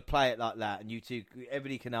if we're going to play it like that. And you two,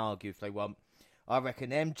 everybody can argue if they want. I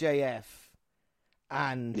reckon MJF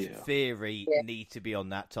and Theory need to be on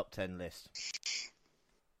that top 10 list.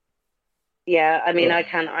 Yeah, I mean, I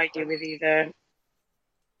can't argue with either.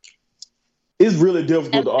 It's really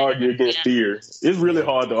difficult to argue against Theory. It's really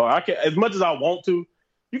hard to argue. As much as I want to,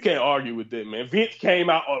 you can't argue with that, man. Vince came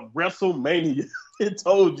out on WrestleMania and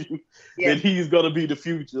told you that he's going to be the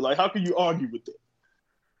future. Like, how can you argue with that?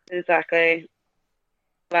 Exactly.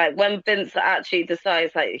 Like when Vince actually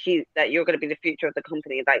decides that you're going to be the future of the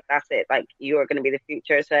company, like that's it. Like you're going to be the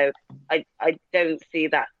future. So I don't see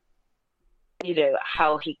that,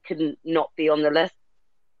 how he couldn't not be on the list.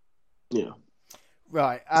 Yeah.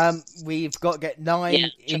 Right. We've got to get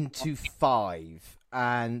 9 into 5,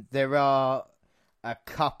 and there are a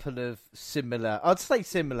couple of similar. I'd say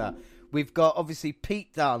similar. We've got obviously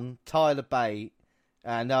Pete Dunne, Tyler Bate,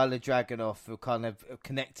 Nyla Dragunov are kind of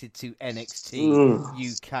connected to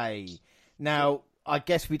NXT UK. Now, I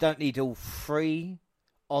guess we don't need all 3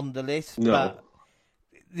 on the list, but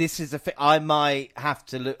this is a thing. I might have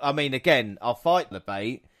to look. I mean, again, I'll fight Tyler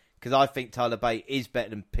Bate because I think Tyler Bate is better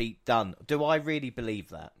than Pete Dunne. Do I really believe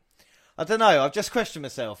that? I don't know. I've just questioned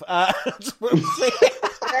myself.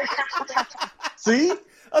 See?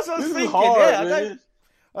 That's what I was This is thinking. hard, Yeah, man.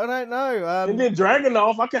 I don't know. And then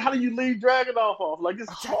Dragunov, how do you leave Dragunov off? Like, it's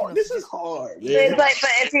hard. This is hard, man. It's like, but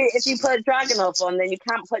if you put Dragunov on, then you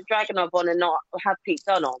can't put Dragunov on and not have Pete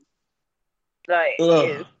Dunne on. Like,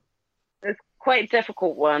 it's quite a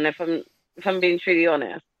difficult one if I'm being truly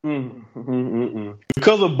honest.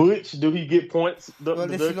 Because of Butch, do he get points? Well,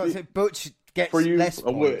 this is what it, Butch gets for you, less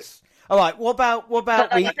or points. All right, what about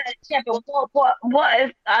But we? Yeah, but what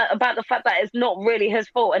is about the fact that it's not really his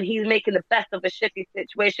fault and he's making the best of a shitty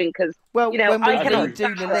situation? Because Well, you know, when we I cannot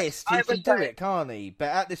do the list, he can do it, can't he? But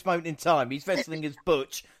at this moment in time, he's wrestling as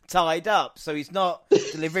Butch tied up, so he's not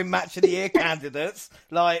delivering match of the year candidates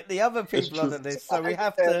like the other people on the list. So we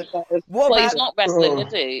have to. Well, he's not wrestling,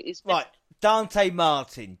 is he? He's right. Dante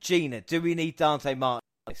Martin, Gina. Do we need Dante Martin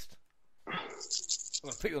on the list? I'm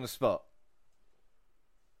gonna put you on the spot.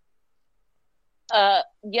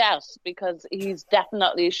 Yes, because he's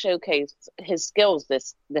definitely showcased his skills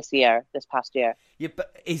this past year. Yeah,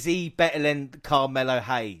 but is he better than Carmelo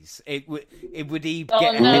Hayes? Would he Oh,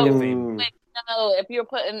 get ahead of him? Wait, no, if you're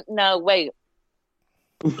putting wait.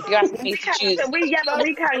 If you're asking me to choose, we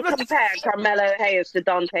can compare Carmelo Hayes to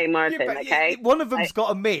Dante Martin. Yeah, okay, one of them's got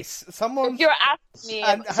to miss. Someone. if you're asking me,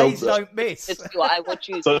 And Hayes don't miss. I would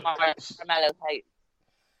choose Carmelo Hayes.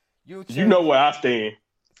 You know where I stand.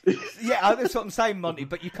 Yeah, that's what I'm saying, Monty.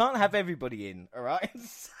 But you can't have everybody in, all right?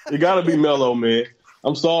 You gotta be mellow, man.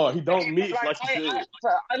 I'm sorry, he don't mix like you said.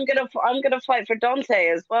 I'm gonna fight for Dante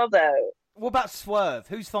as well, though. What about Swerve?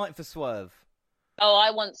 Who's fighting for Swerve? Oh,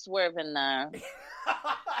 I want Swerve in there.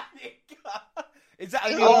 Is that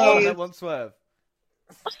only one that wants Swerve?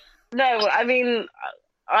 No, I mean,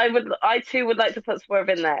 I too would like to put Swerve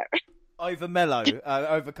in there. Over Mello,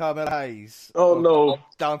 over Carmelo Hayes. Oh no,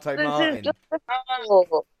 Dante Martin.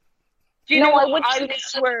 Do you know what? I would choose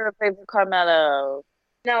Swerve over Carmelo.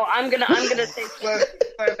 No, I'm gonna say Swerve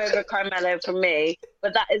over Carmelo for me,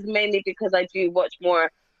 but that is mainly because I do watch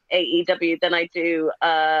more AEW than I do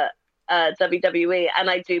WWE, and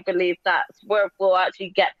I do believe that Swerve will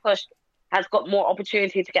actually get pushed, has got more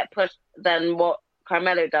opportunity to get pushed than what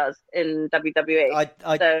Carmelo does in WWE.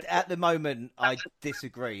 At the moment, I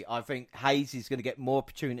disagree. I think Hayes is going to get more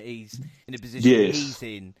opportunities in the position he's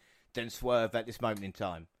in than Swerve at this moment in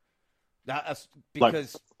time. That's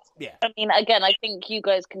because, I mean, again, I think you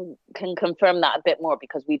guys can confirm that a bit more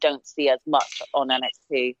because we don't see as much on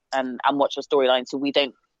NXT and watch the storyline, so we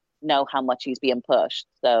don't know how much he's being pushed.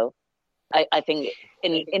 So I think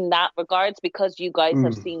in that regards, because you guys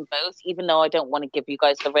have seen both, even though I don't want to give you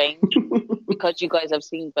guys the range, because you guys have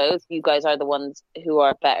seen both, you guys are the ones who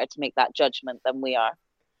are better to make that judgment than we are.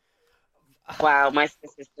 Wow, my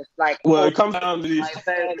sister's just like... Well, it comes down to these...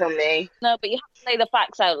 No, but you have to lay the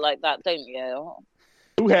facts out like that, don't you?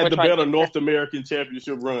 Who had the better North American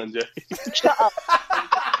Championship run, Jay? Shut up.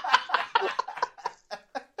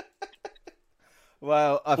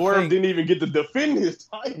 Well, Swerve didn't even get to defend his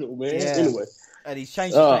title, man. Yeah. Anyway. And he's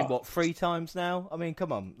changed his name, 3 times now? I mean,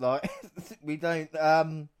 come on. Like, we don't...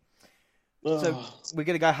 So we're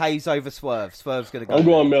going to go Hayes over Swerve. Swerve's going to go... I'm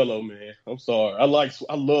going Mello, man. I'm sorry. I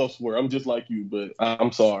love Swerve. I'm just like you, but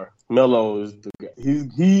I'm sorry. Mello is the guy.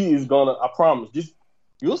 He is going to... I promise.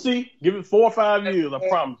 You'll see. Give it 4 or 5 years. I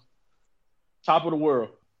promise. Top of the world.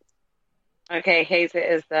 Okay, Hayes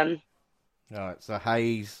it is then. All right, so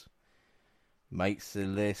Hayes makes the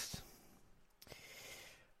list.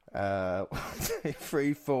 1, 2,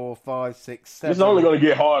 3, 4, 5, 6, 7. It's only going to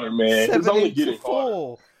get harder, man. It's only getting 4.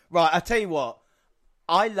 harder. Right, I tell you what.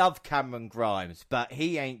 I love Cameron Grimes, but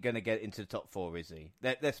he ain't going to get into the top 4, is he?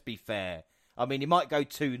 Let's be fair. I mean, he might go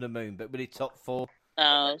to the moon, but will he top 4?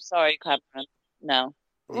 No, sorry, Cameron. No.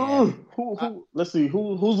 Yeah. Who? Let's see.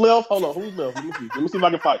 Who's left? Hold on. Who's left? Let me see if I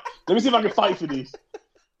can fight. Let me see if I can fight for this.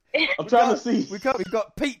 I'm trying to see. We've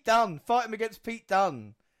got Pete Dunne. Fight him against Pete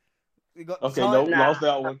Dunne. We got lost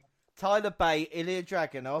that one. Tyler Bate, Ilya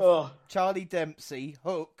Dragunov, Charlie Dempsey,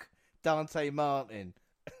 Hook, Dante Martin.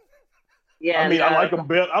 Yeah, I mean, I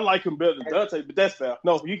like him better than Dante, but that's fair.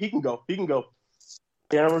 No, he can go. He can go.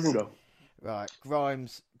 Cameron can go. Right,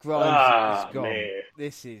 Grimes is gone. Man.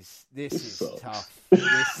 This is tough.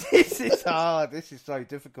 This is hard. This is so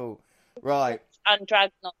difficult. Right. And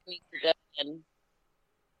Dragunov needs to go in.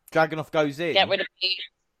 Dragunov goes in. Get rid of Bates.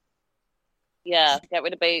 Yeah, get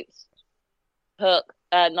rid of Bates. Hook,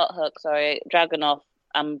 not Hook, sorry. Dragunov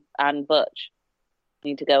and Butch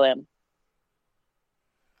need to go in.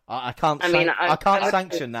 I can't. I can't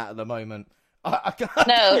sanction that at the moment. I can't.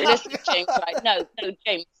 No, listen, James. Right? No,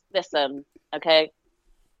 James. Listen, okay.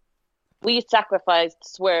 We sacrificed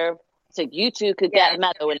Swerve so you two could get a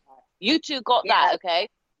medal in there. You two got that, okay?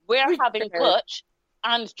 We're having Butch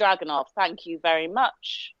and Dragunov. Thank you very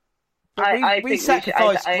much. We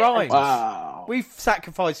sacrificed Grimes. Wow. We've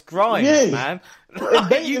sacrificed Grimes, Yes. man.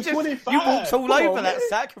 You walked all over that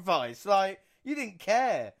sacrifice. Like, you didn't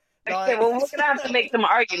care. Okay, well, we're going to have to make some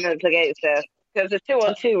arguments against this, because it's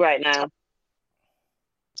 2-on-2 right now.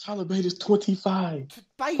 Tyler Bate is 25.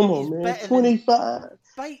 Bate Come on, is man. better 25.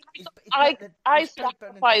 Bate is I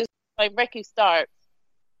sacrificed by Ricky Starks.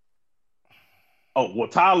 Oh, well,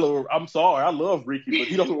 Tyler, I'm sorry. I love Ricky, but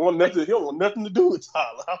he don't want nothing. He don't want nothing to do with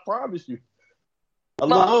Tyler. I promise you. I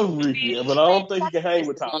love Ricky, but I don't think he can hang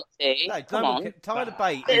with Tyler. No, come on. Tyler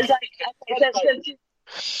Bate. Let's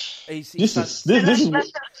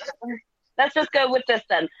just go with this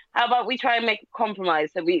then. How about we try and make a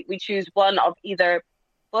compromise? So we choose one of either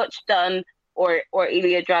Butch Dunn or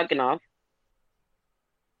Ilya Dragunov.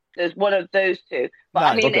 There's one of those two. But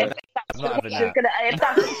I mean, if that's it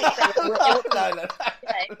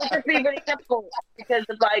would be really difficult, because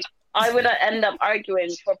of, like, I would end up arguing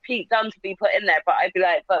for Pete Dunne to be put in there, but I'd be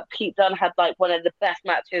like, but Pete Dunne had like one of the best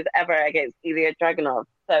matches ever against Ilya Dragunov.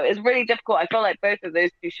 So it's really difficult. I feel like both of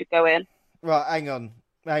those two should go in. Right, hang on,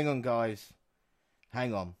 guys.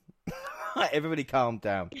 Hang on. Everybody calm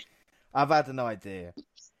down. I've had an idea.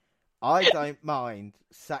 I don't mind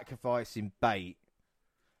sacrificing Bate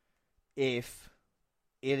if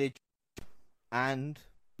Illich and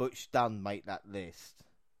Butch Dunn make that list.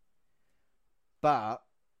 But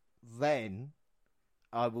then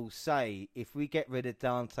I will say, if we get rid of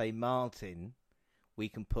Dante Martin, we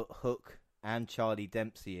can put Hook and Charlie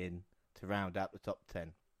Dempsey in to round out the top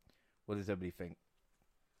 10. What does everybody think?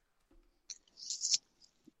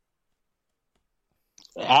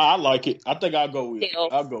 I like it. I think I'll go with it.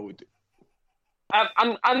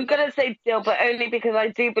 I'm gonna say deal, but only because I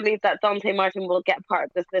do believe that Dante Martin will get part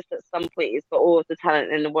of this list at some point. He's got all of the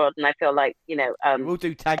talent in the world, and I feel like, we'll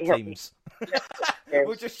do tag teams.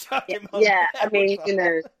 We'll just chuck him on. Yeah, I mean,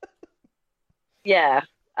 yeah.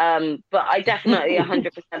 But I definitely 100%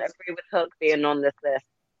 agree with Hook being on this list.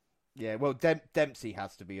 Yeah, well, Dempsey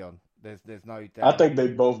has to be on. There's no doubt. I think they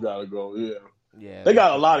both gotta go. Yeah. Yeah, they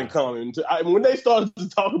got a lot in common. When they started to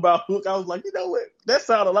talk about Hook, I was like, you know what? That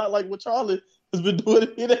sounded a lot like what Charlie has been doing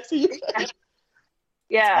in NXT.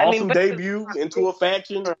 Yeah, awesome debut into a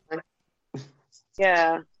faction.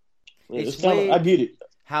 Yeah, it's weird. I get it.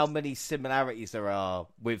 How many similarities there are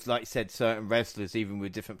with, like you said, certain wrestlers, even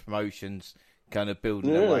with different promotions, kind of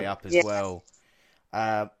building their way up as well.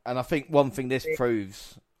 And I think one thing this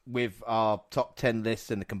proves with our top 10 lists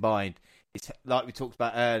and the combined, it's like we talked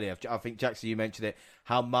about earlier. I think, Jaxie, you mentioned it,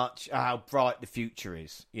 how bright the future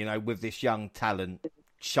is, with this young talent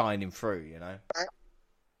shining through,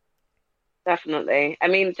 Definitely. I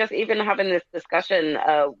mean, just even having this discussion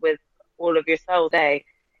with all of yourselves today,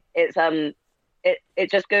 it's it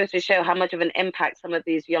just goes to show how much of an impact some of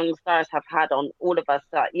these young stars have had on all of us.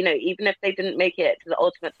 That, even if they didn't make it to the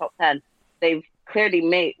ultimate top 10, they've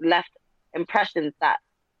clearly left impressions that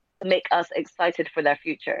make us excited for their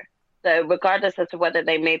future. So regardless as to whether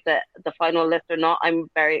they made the final list or not, I'm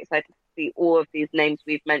very excited to see all of these names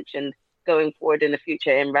we've mentioned going forward in the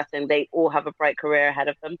future in wrestling. They all have a bright career ahead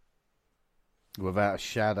of them. Without a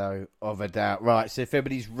shadow of a doubt. Right, so if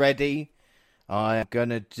everybody's ready, I'm going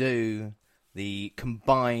to do the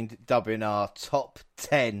combined WNR top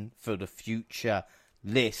 10 for the future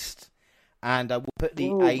list. And I will put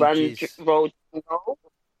the ages...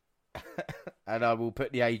 and I will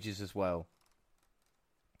put the ages as well.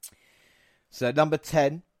 So number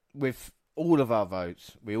 10, with all of our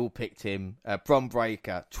votes, we all picked him. Bron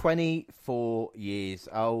Breakker, 24 years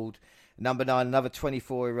old. Number 9, another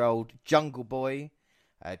 24-year-old Jungle Boy.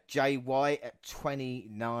 Jay White at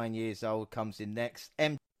 29 years old comes in next.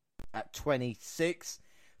 M at 26.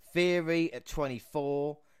 Theory at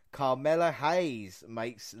 24. Carmella Hayes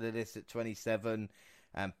makes the list at 27.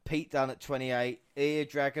 And Pete Dunne at 28. Ilya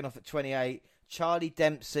Dragunov at 28. Charlie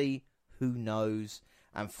Dempsey, who knows?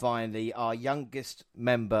 And finally, our youngest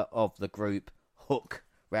member of the group, Hook,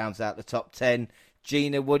 rounds out the top 10.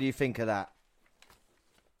 Gina, what do you think of that?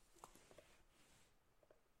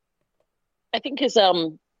 I think it's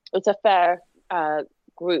a fair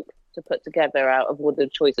group to put together out of all the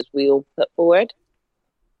choices we all put forward.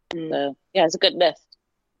 So, yeah, it's a good list.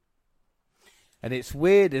 And it's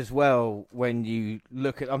weird as well when you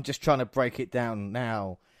look at... I'm just trying to break it down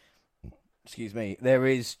now. Excuse me. There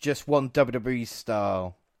is just one WWE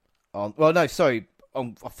star on... Well, no, sorry.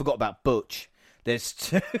 I forgot about Butch. There's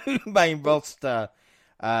 2 main roster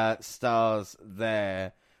stars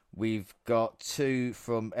there. We've got 2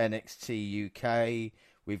 from NXT UK.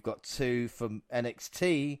 We've got 2 from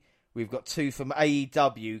NXT. We've got 2 from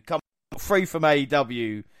AEW. 3 from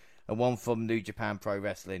AEW and one from New Japan Pro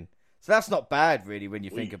Wrestling. So that's not bad, really, when you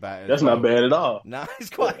think about it. That's not bad at all. No, it's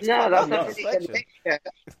quite. No, that's a a pretty good mixture.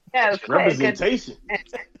 Yeah, it's quite representation.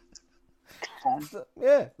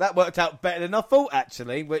 Yeah, that worked out better than I thought,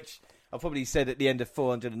 actually, which I probably said at the end of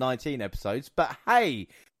 419 episodes. But hey,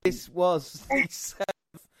 this was the 7th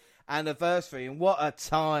anniversary, and what a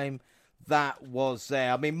time that was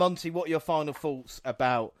there. I mean, Monty, what are your final thoughts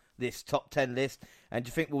about this top 10 list? And do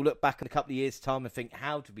you think we'll look back in a couple of years' time and think,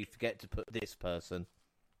 how did we forget to put this person?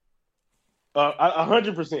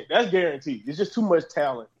 100%. That's guaranteed. It's just too much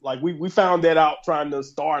talent. Like we found that out trying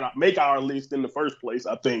to make our list in the first place.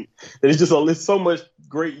 I think there's so much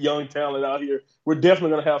great young talent out here. We're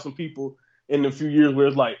definitely gonna have some people in a few years where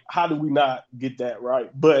it's like, how do we not get that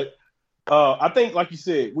right? But I think, like you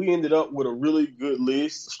said, we ended up with a really good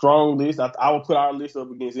list, strong list. I would put our list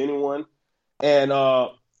up against anyone. And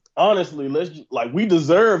honestly, we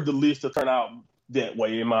deserve the list to turn out that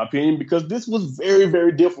way, in my opinion, because this was very,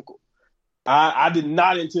 very difficult. I did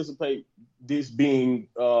not anticipate this being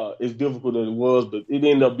as difficult as it was, but it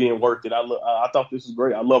ended up being worth it. I thought this was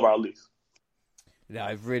great. I love our list.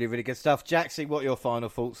 Yeah, really, really good stuff. Jaxie, what are your final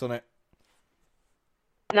thoughts on it?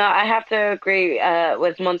 No, I have to agree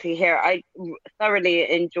with Monty here. I thoroughly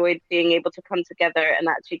enjoyed being able to come together and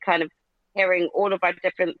actually kind of hearing all of our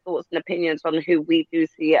different thoughts and opinions on who we do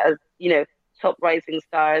see as, top rising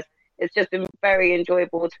stars. It's just been very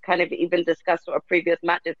enjoyable to kind of even discuss sort of previous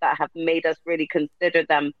matches that have made us really consider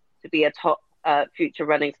them to be a top future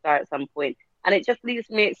running star at some point. And it just leaves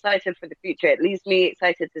me excited for the future. It leaves me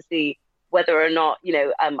excited to see whether or not,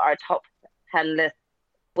 our top 10 list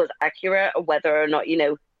was accurate, or whether or not,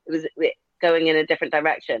 it was going in a different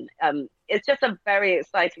direction. It's just a very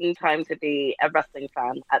exciting time to be a wrestling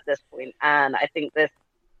fan at this point. And I think this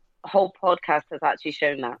whole podcast has actually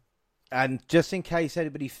shown that. And just in case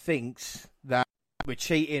anybody thinks that we're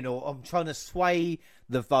cheating or I'm trying to sway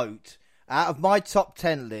the vote, out of my top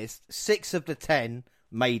 10 list, 6 of the 10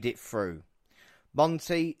 made it through.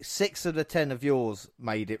 Monty, 6 of the 10 of yours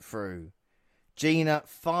made it through. Gina,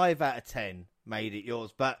 5 out of 10 made it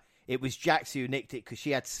yours. But it was Jaxie who nicked it because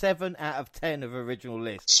she had 7 out of 10 of her original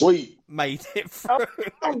list. Sweet. Made it through.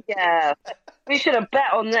 Oh, yeah. We should have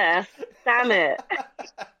bet on this. Damn it.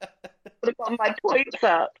 Would have got my points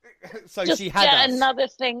up. So just she had get us. Another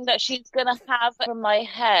thing that she's gonna have from my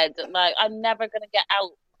head. Like, I'm never gonna get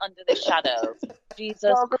out under the shadow.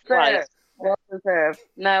 Jesus Christ. Well deserved.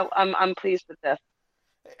 No, I'm pleased with this.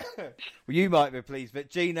 Well, you might be pleased,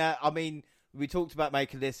 but Gina, I mean, we talked about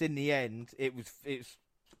making this. In the end, it's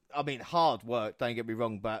hard work. Don't get me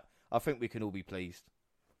wrong, but I think we can all be pleased.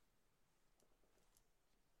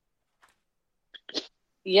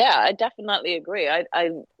 Yeah, I definitely agree.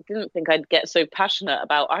 I didn't think I'd get so passionate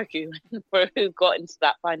about arguing for who got into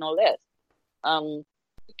that final list.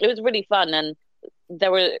 It was really fun, and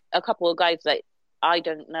there were a couple of guys that I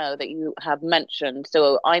don't know that you have mentioned,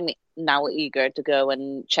 so I'm now eager to go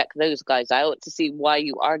and check those guys out to see why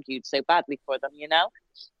you argued so badly for them,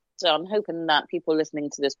 So I'm hoping that people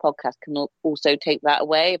listening to this podcast can also take that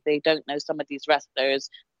away if they don't know some of these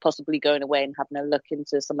wrestlers, possibly going away and having a look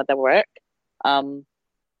into some of their work.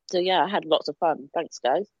 So yeah, I had lots of fun. Thanks,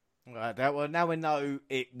 guys. Right, well, now we know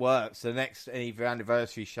it works. The next either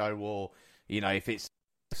anniversary show or, if it's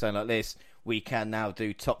something like this, we can now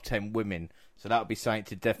do top 10 women. So that would be something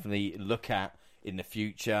to definitely look at in the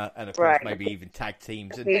future. And of course, maybe even tag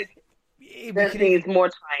teams. And this needs more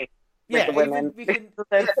time. Yeah, the women.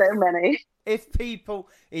 There's so many. If people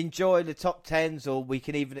enjoy the top 10s, or we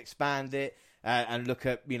can even expand it. And look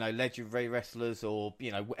at, legendary wrestlers or,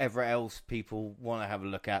 whatever else people want to have a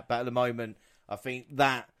look at. But at the moment, I think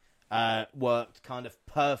that worked kind of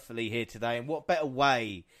perfectly here today. And what better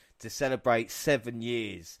way to celebrate 7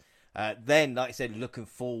 years than, like I said, looking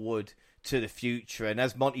forward to the future. And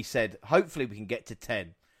as Monty said, hopefully we can get to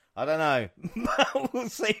 10. I don't know. We'll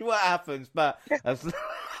see what happens. But as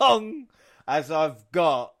long as I've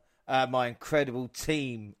got my incredible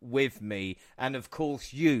team with me, and of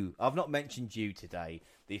course you. I've not mentioned you today,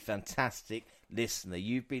 the fantastic listener.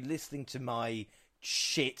 You've been listening to my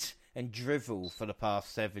shit and drivel for the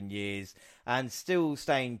past 7 years and still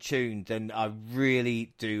staying tuned, and I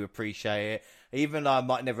really do appreciate it. Even though I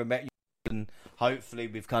might never have met you, and hopefully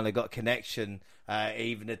we've kind of got connection,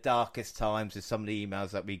 even the darkest times with some of the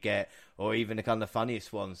emails that we get, or even the kind of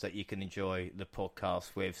funniest ones that you can enjoy the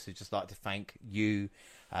podcast with. So just like to thank you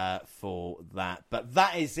for that. But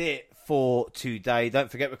that is it for today. Don't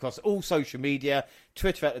forget, we're across all social media,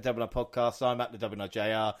 Twitter at the WNR Podcast. I'm at the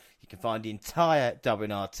WNRJR. You can find the entire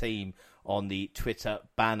WNR team on the Twitter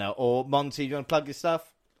banner. Or Monty, do you want to plug your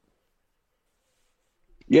stuff?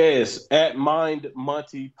 Yes, at Mind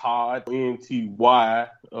Monty Pod, NTY,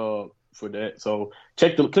 for that. So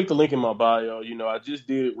click the link in my bio. You know, I just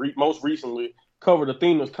did most recently covered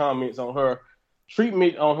Athena's comments on her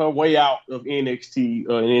treatment on her way out of NXT and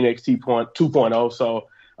NXT 2.0. So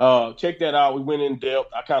check that out. We went in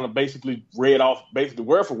depth. I kind of basically read off basically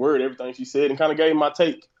word for word everything she said and kind of gave my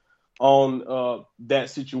take on that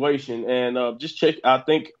situation. And just check. I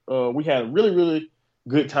think we had a really, really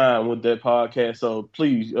good time with that podcast. So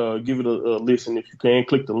please give it a listen if you can.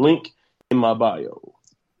 Click the link in my bio.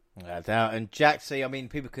 And Jaxie, I mean,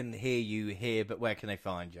 people can hear you here, but where can they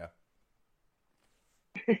find you?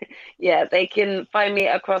 Yeah, they can find me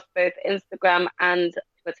across both Instagram and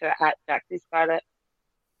Twitter at Jaxie Scarlett.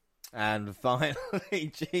 And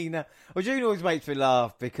finally, Gina. Well, Gina always makes me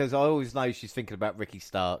laugh because I always know she's thinking about Ricky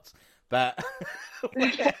Starks. But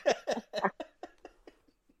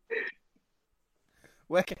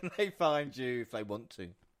where can they find you if they want to?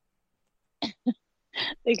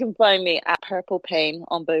 They can find me at Purple Pain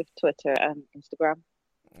on both Twitter and Instagram.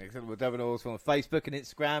 Excellent. We're also on Facebook and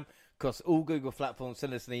Instagram. Across all Google platforms,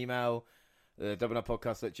 send us an email,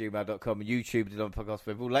 WNRpodcast@gmail.com, and YouTube, the WNR Podcast,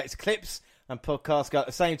 with all latest clips and podcasts go at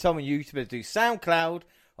the same time on YouTube. Do SoundCloud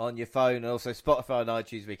on your phone, and also Spotify and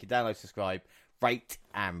iTunes, where you can download, subscribe, rate,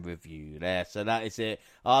 and review there. So that is it.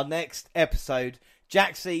 Our next episode,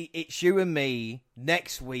 Jaxie, it's you and me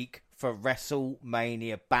next week for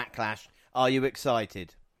WrestleMania Backlash. Are you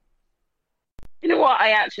excited? You know what? I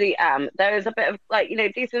actually am. There is a bit of,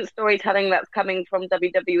 decent storytelling that's coming from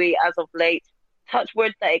WWE as of late. Touch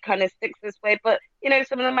wood that it kind of sticks this way. But,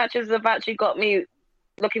 some of the matches have actually got me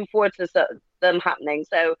looking forward to them happening.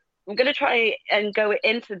 So I'm going to try and go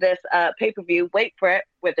into this pay-per-view, wait for it,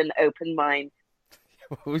 with an open mind.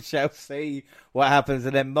 We shall see what happens.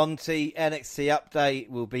 And then Monty, NXT update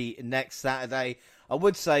will be next Saturday. I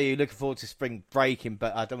would say you're looking forward to spring breaking,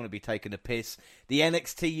 but I don't want to be taking a piss. The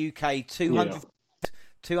NXT UK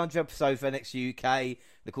 200 episodes of NXT UK,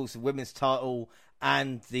 of course, the women's title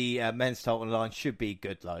and the men's title line should be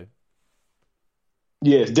good, though.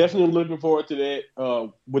 Yes, definitely looking forward to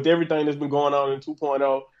that. With everything that's been going on in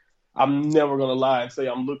 2.0, I'm never going to lie and say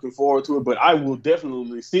I'm looking forward to it, but I will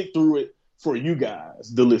definitely sit through it for you guys,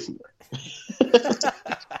 the listener.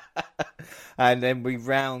 And then we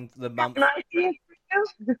round the month.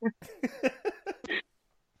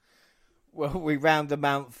 Well, we round the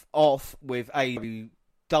month off with a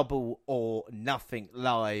Double or Nothing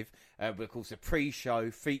live, of course, a pre-show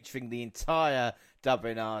featuring the entire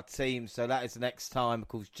WNR team. So that is the next time, of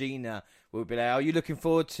course, Gina will be there. Are you looking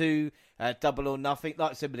forward to Double or Nothing?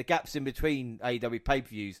 Like I said, with the gaps in between AEW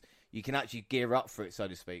pay-per-views, you can actually gear up for it, so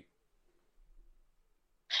to speak.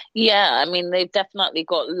 Yeah, I mean, they've definitely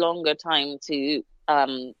got longer time to,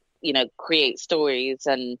 create stories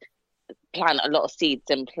and plant a lot of seeds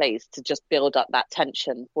in place to just build up that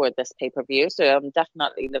tension for this pay-per-view. So I'm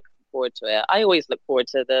definitely looking forward to it. I always look forward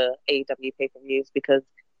to the AEW pay-per-views because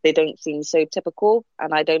they don't seem so typical,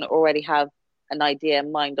 and I don't already have an idea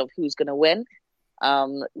in mind of who's going to win.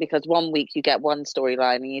 Because one week you get one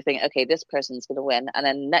storyline and you think, okay, this person's going to win, and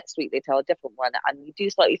then next week they tell a different one, and you do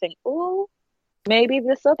slightly think, oh, maybe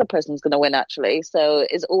this other person's going to win, actually. So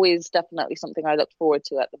it's always definitely something I look forward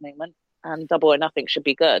to at the moment, and Double or Nothing should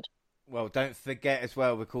be good. Well, don't forget as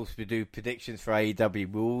well, of course, we do predictions for AEW. We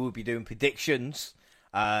will be doing predictions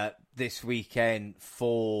this weekend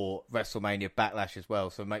for WrestleMania Backlash as well.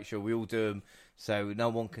 So make sure we all do them so no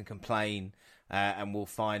one can complain. And we'll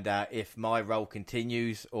find out if my role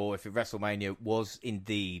continues or if WrestleMania was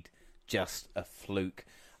indeed just a fluke.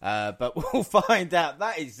 But we'll find out.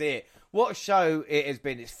 That is it. What a show it has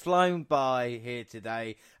been. It's flown by here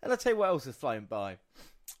today. And I'll tell you what else has flown by.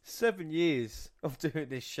 7 years of doing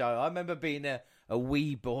this show. I remember being a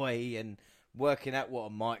wee boy and working out what a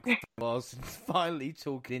microphone was and finally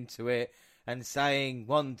talking into it and saying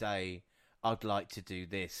one day I'd like to do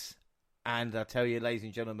this. And I tell you, ladies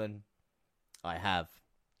and gentlemen, I have.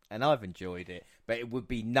 And I've enjoyed it. But it would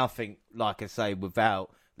be nothing, like I say,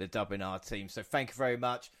 without the WNR team. So thank you very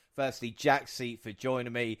much. Firstly, Jaxie, for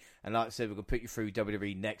joining me. And like I said, we're going to put you through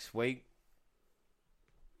WWE next week.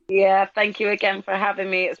 Yeah, thank you again for having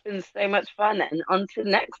me. It's been so much fun. And on to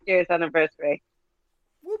next year's anniversary.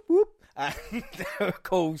 Whoop, whoop. And, of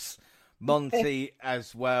course, Monty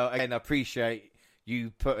as well. Again, I appreciate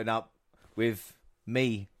you putting up with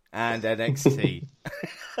me and NXT.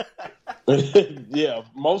 Yeah,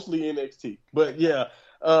 mostly NXT. But yeah,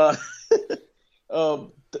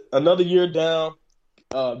 another year down.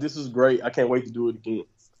 This is great. I can't wait to do it again.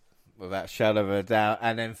 Without a shadow of a doubt.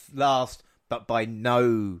 And then last, but by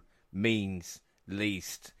no means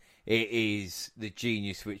least, it is the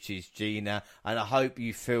genius, which is Gina. And I hope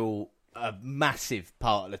you feel a massive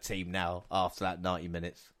part of the team now after that 90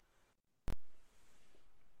 minutes.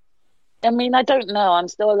 I mean, I don't know. I'm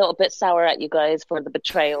still a little bit sour at you guys for the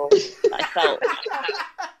betrayal I felt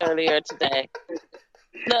earlier today.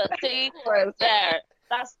 Look, see, there.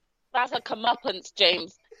 That's a comeuppance,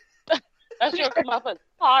 James. That's your comeuppance.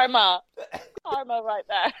 Karma right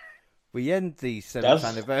there. We end the 7th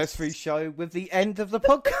anniversary show with the end of the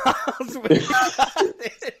podcast.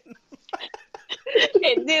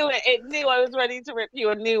 It knew I was ready to rip you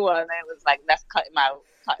a new one. It was like, let's cut him out.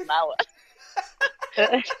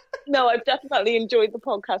 No, I've definitely enjoyed the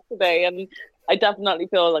podcast today, and I definitely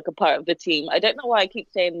feel like a part of the team. I don't know why I keep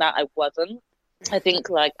saying that I wasn't. I think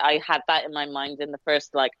like I had that in my mind in the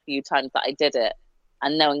first like few times that I did it,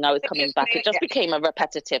 and knowing I was coming back, it just became a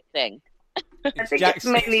repetitive thing. I think it's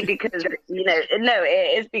mainly because,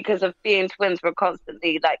 it is because of being twins. We're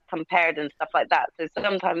constantly like compared and stuff like that. So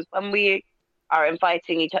sometimes when we are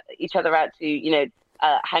inviting each other out to,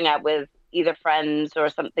 hang out with either friends or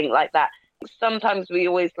something like that, sometimes we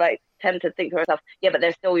always like tend to think to ourselves, yeah, but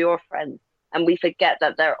they're still your friends. And we forget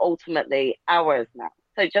that they're ultimately ours now.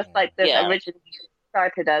 So just like this originally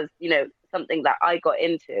started as, something that I got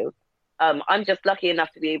into, I'm just lucky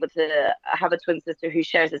enough to be able to have a twin sister who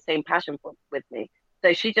shares the same passion with me.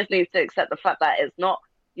 So she just needs to accept the fact that it's not,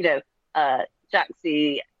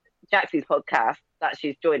 Jaxie's podcast that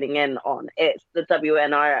she's joining in on. It's the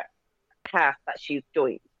WNR cast that she's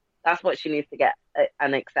joined. That's what she needs to get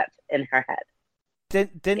and accept in her head.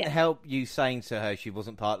 Didn't help you saying to her she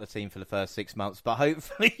wasn't part of the team for the first 6 months, but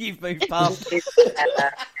hopefully you've moved past it.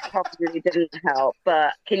 Probably didn't help,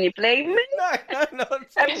 but can you blame me? No, not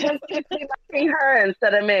I'm just blaming her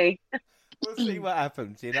instead of me. We'll see what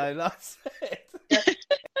happens, that's it.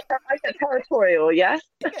 I get territorial, yes?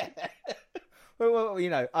 Yeah. Well,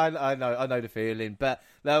 I know the feeling, but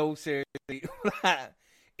no, seriously, that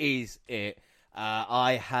is it.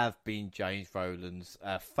 I have been James Rowlands.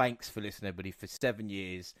 Thanks for listening, everybody, for 7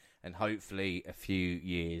 years and hopefully a few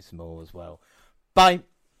years more as well. Bye.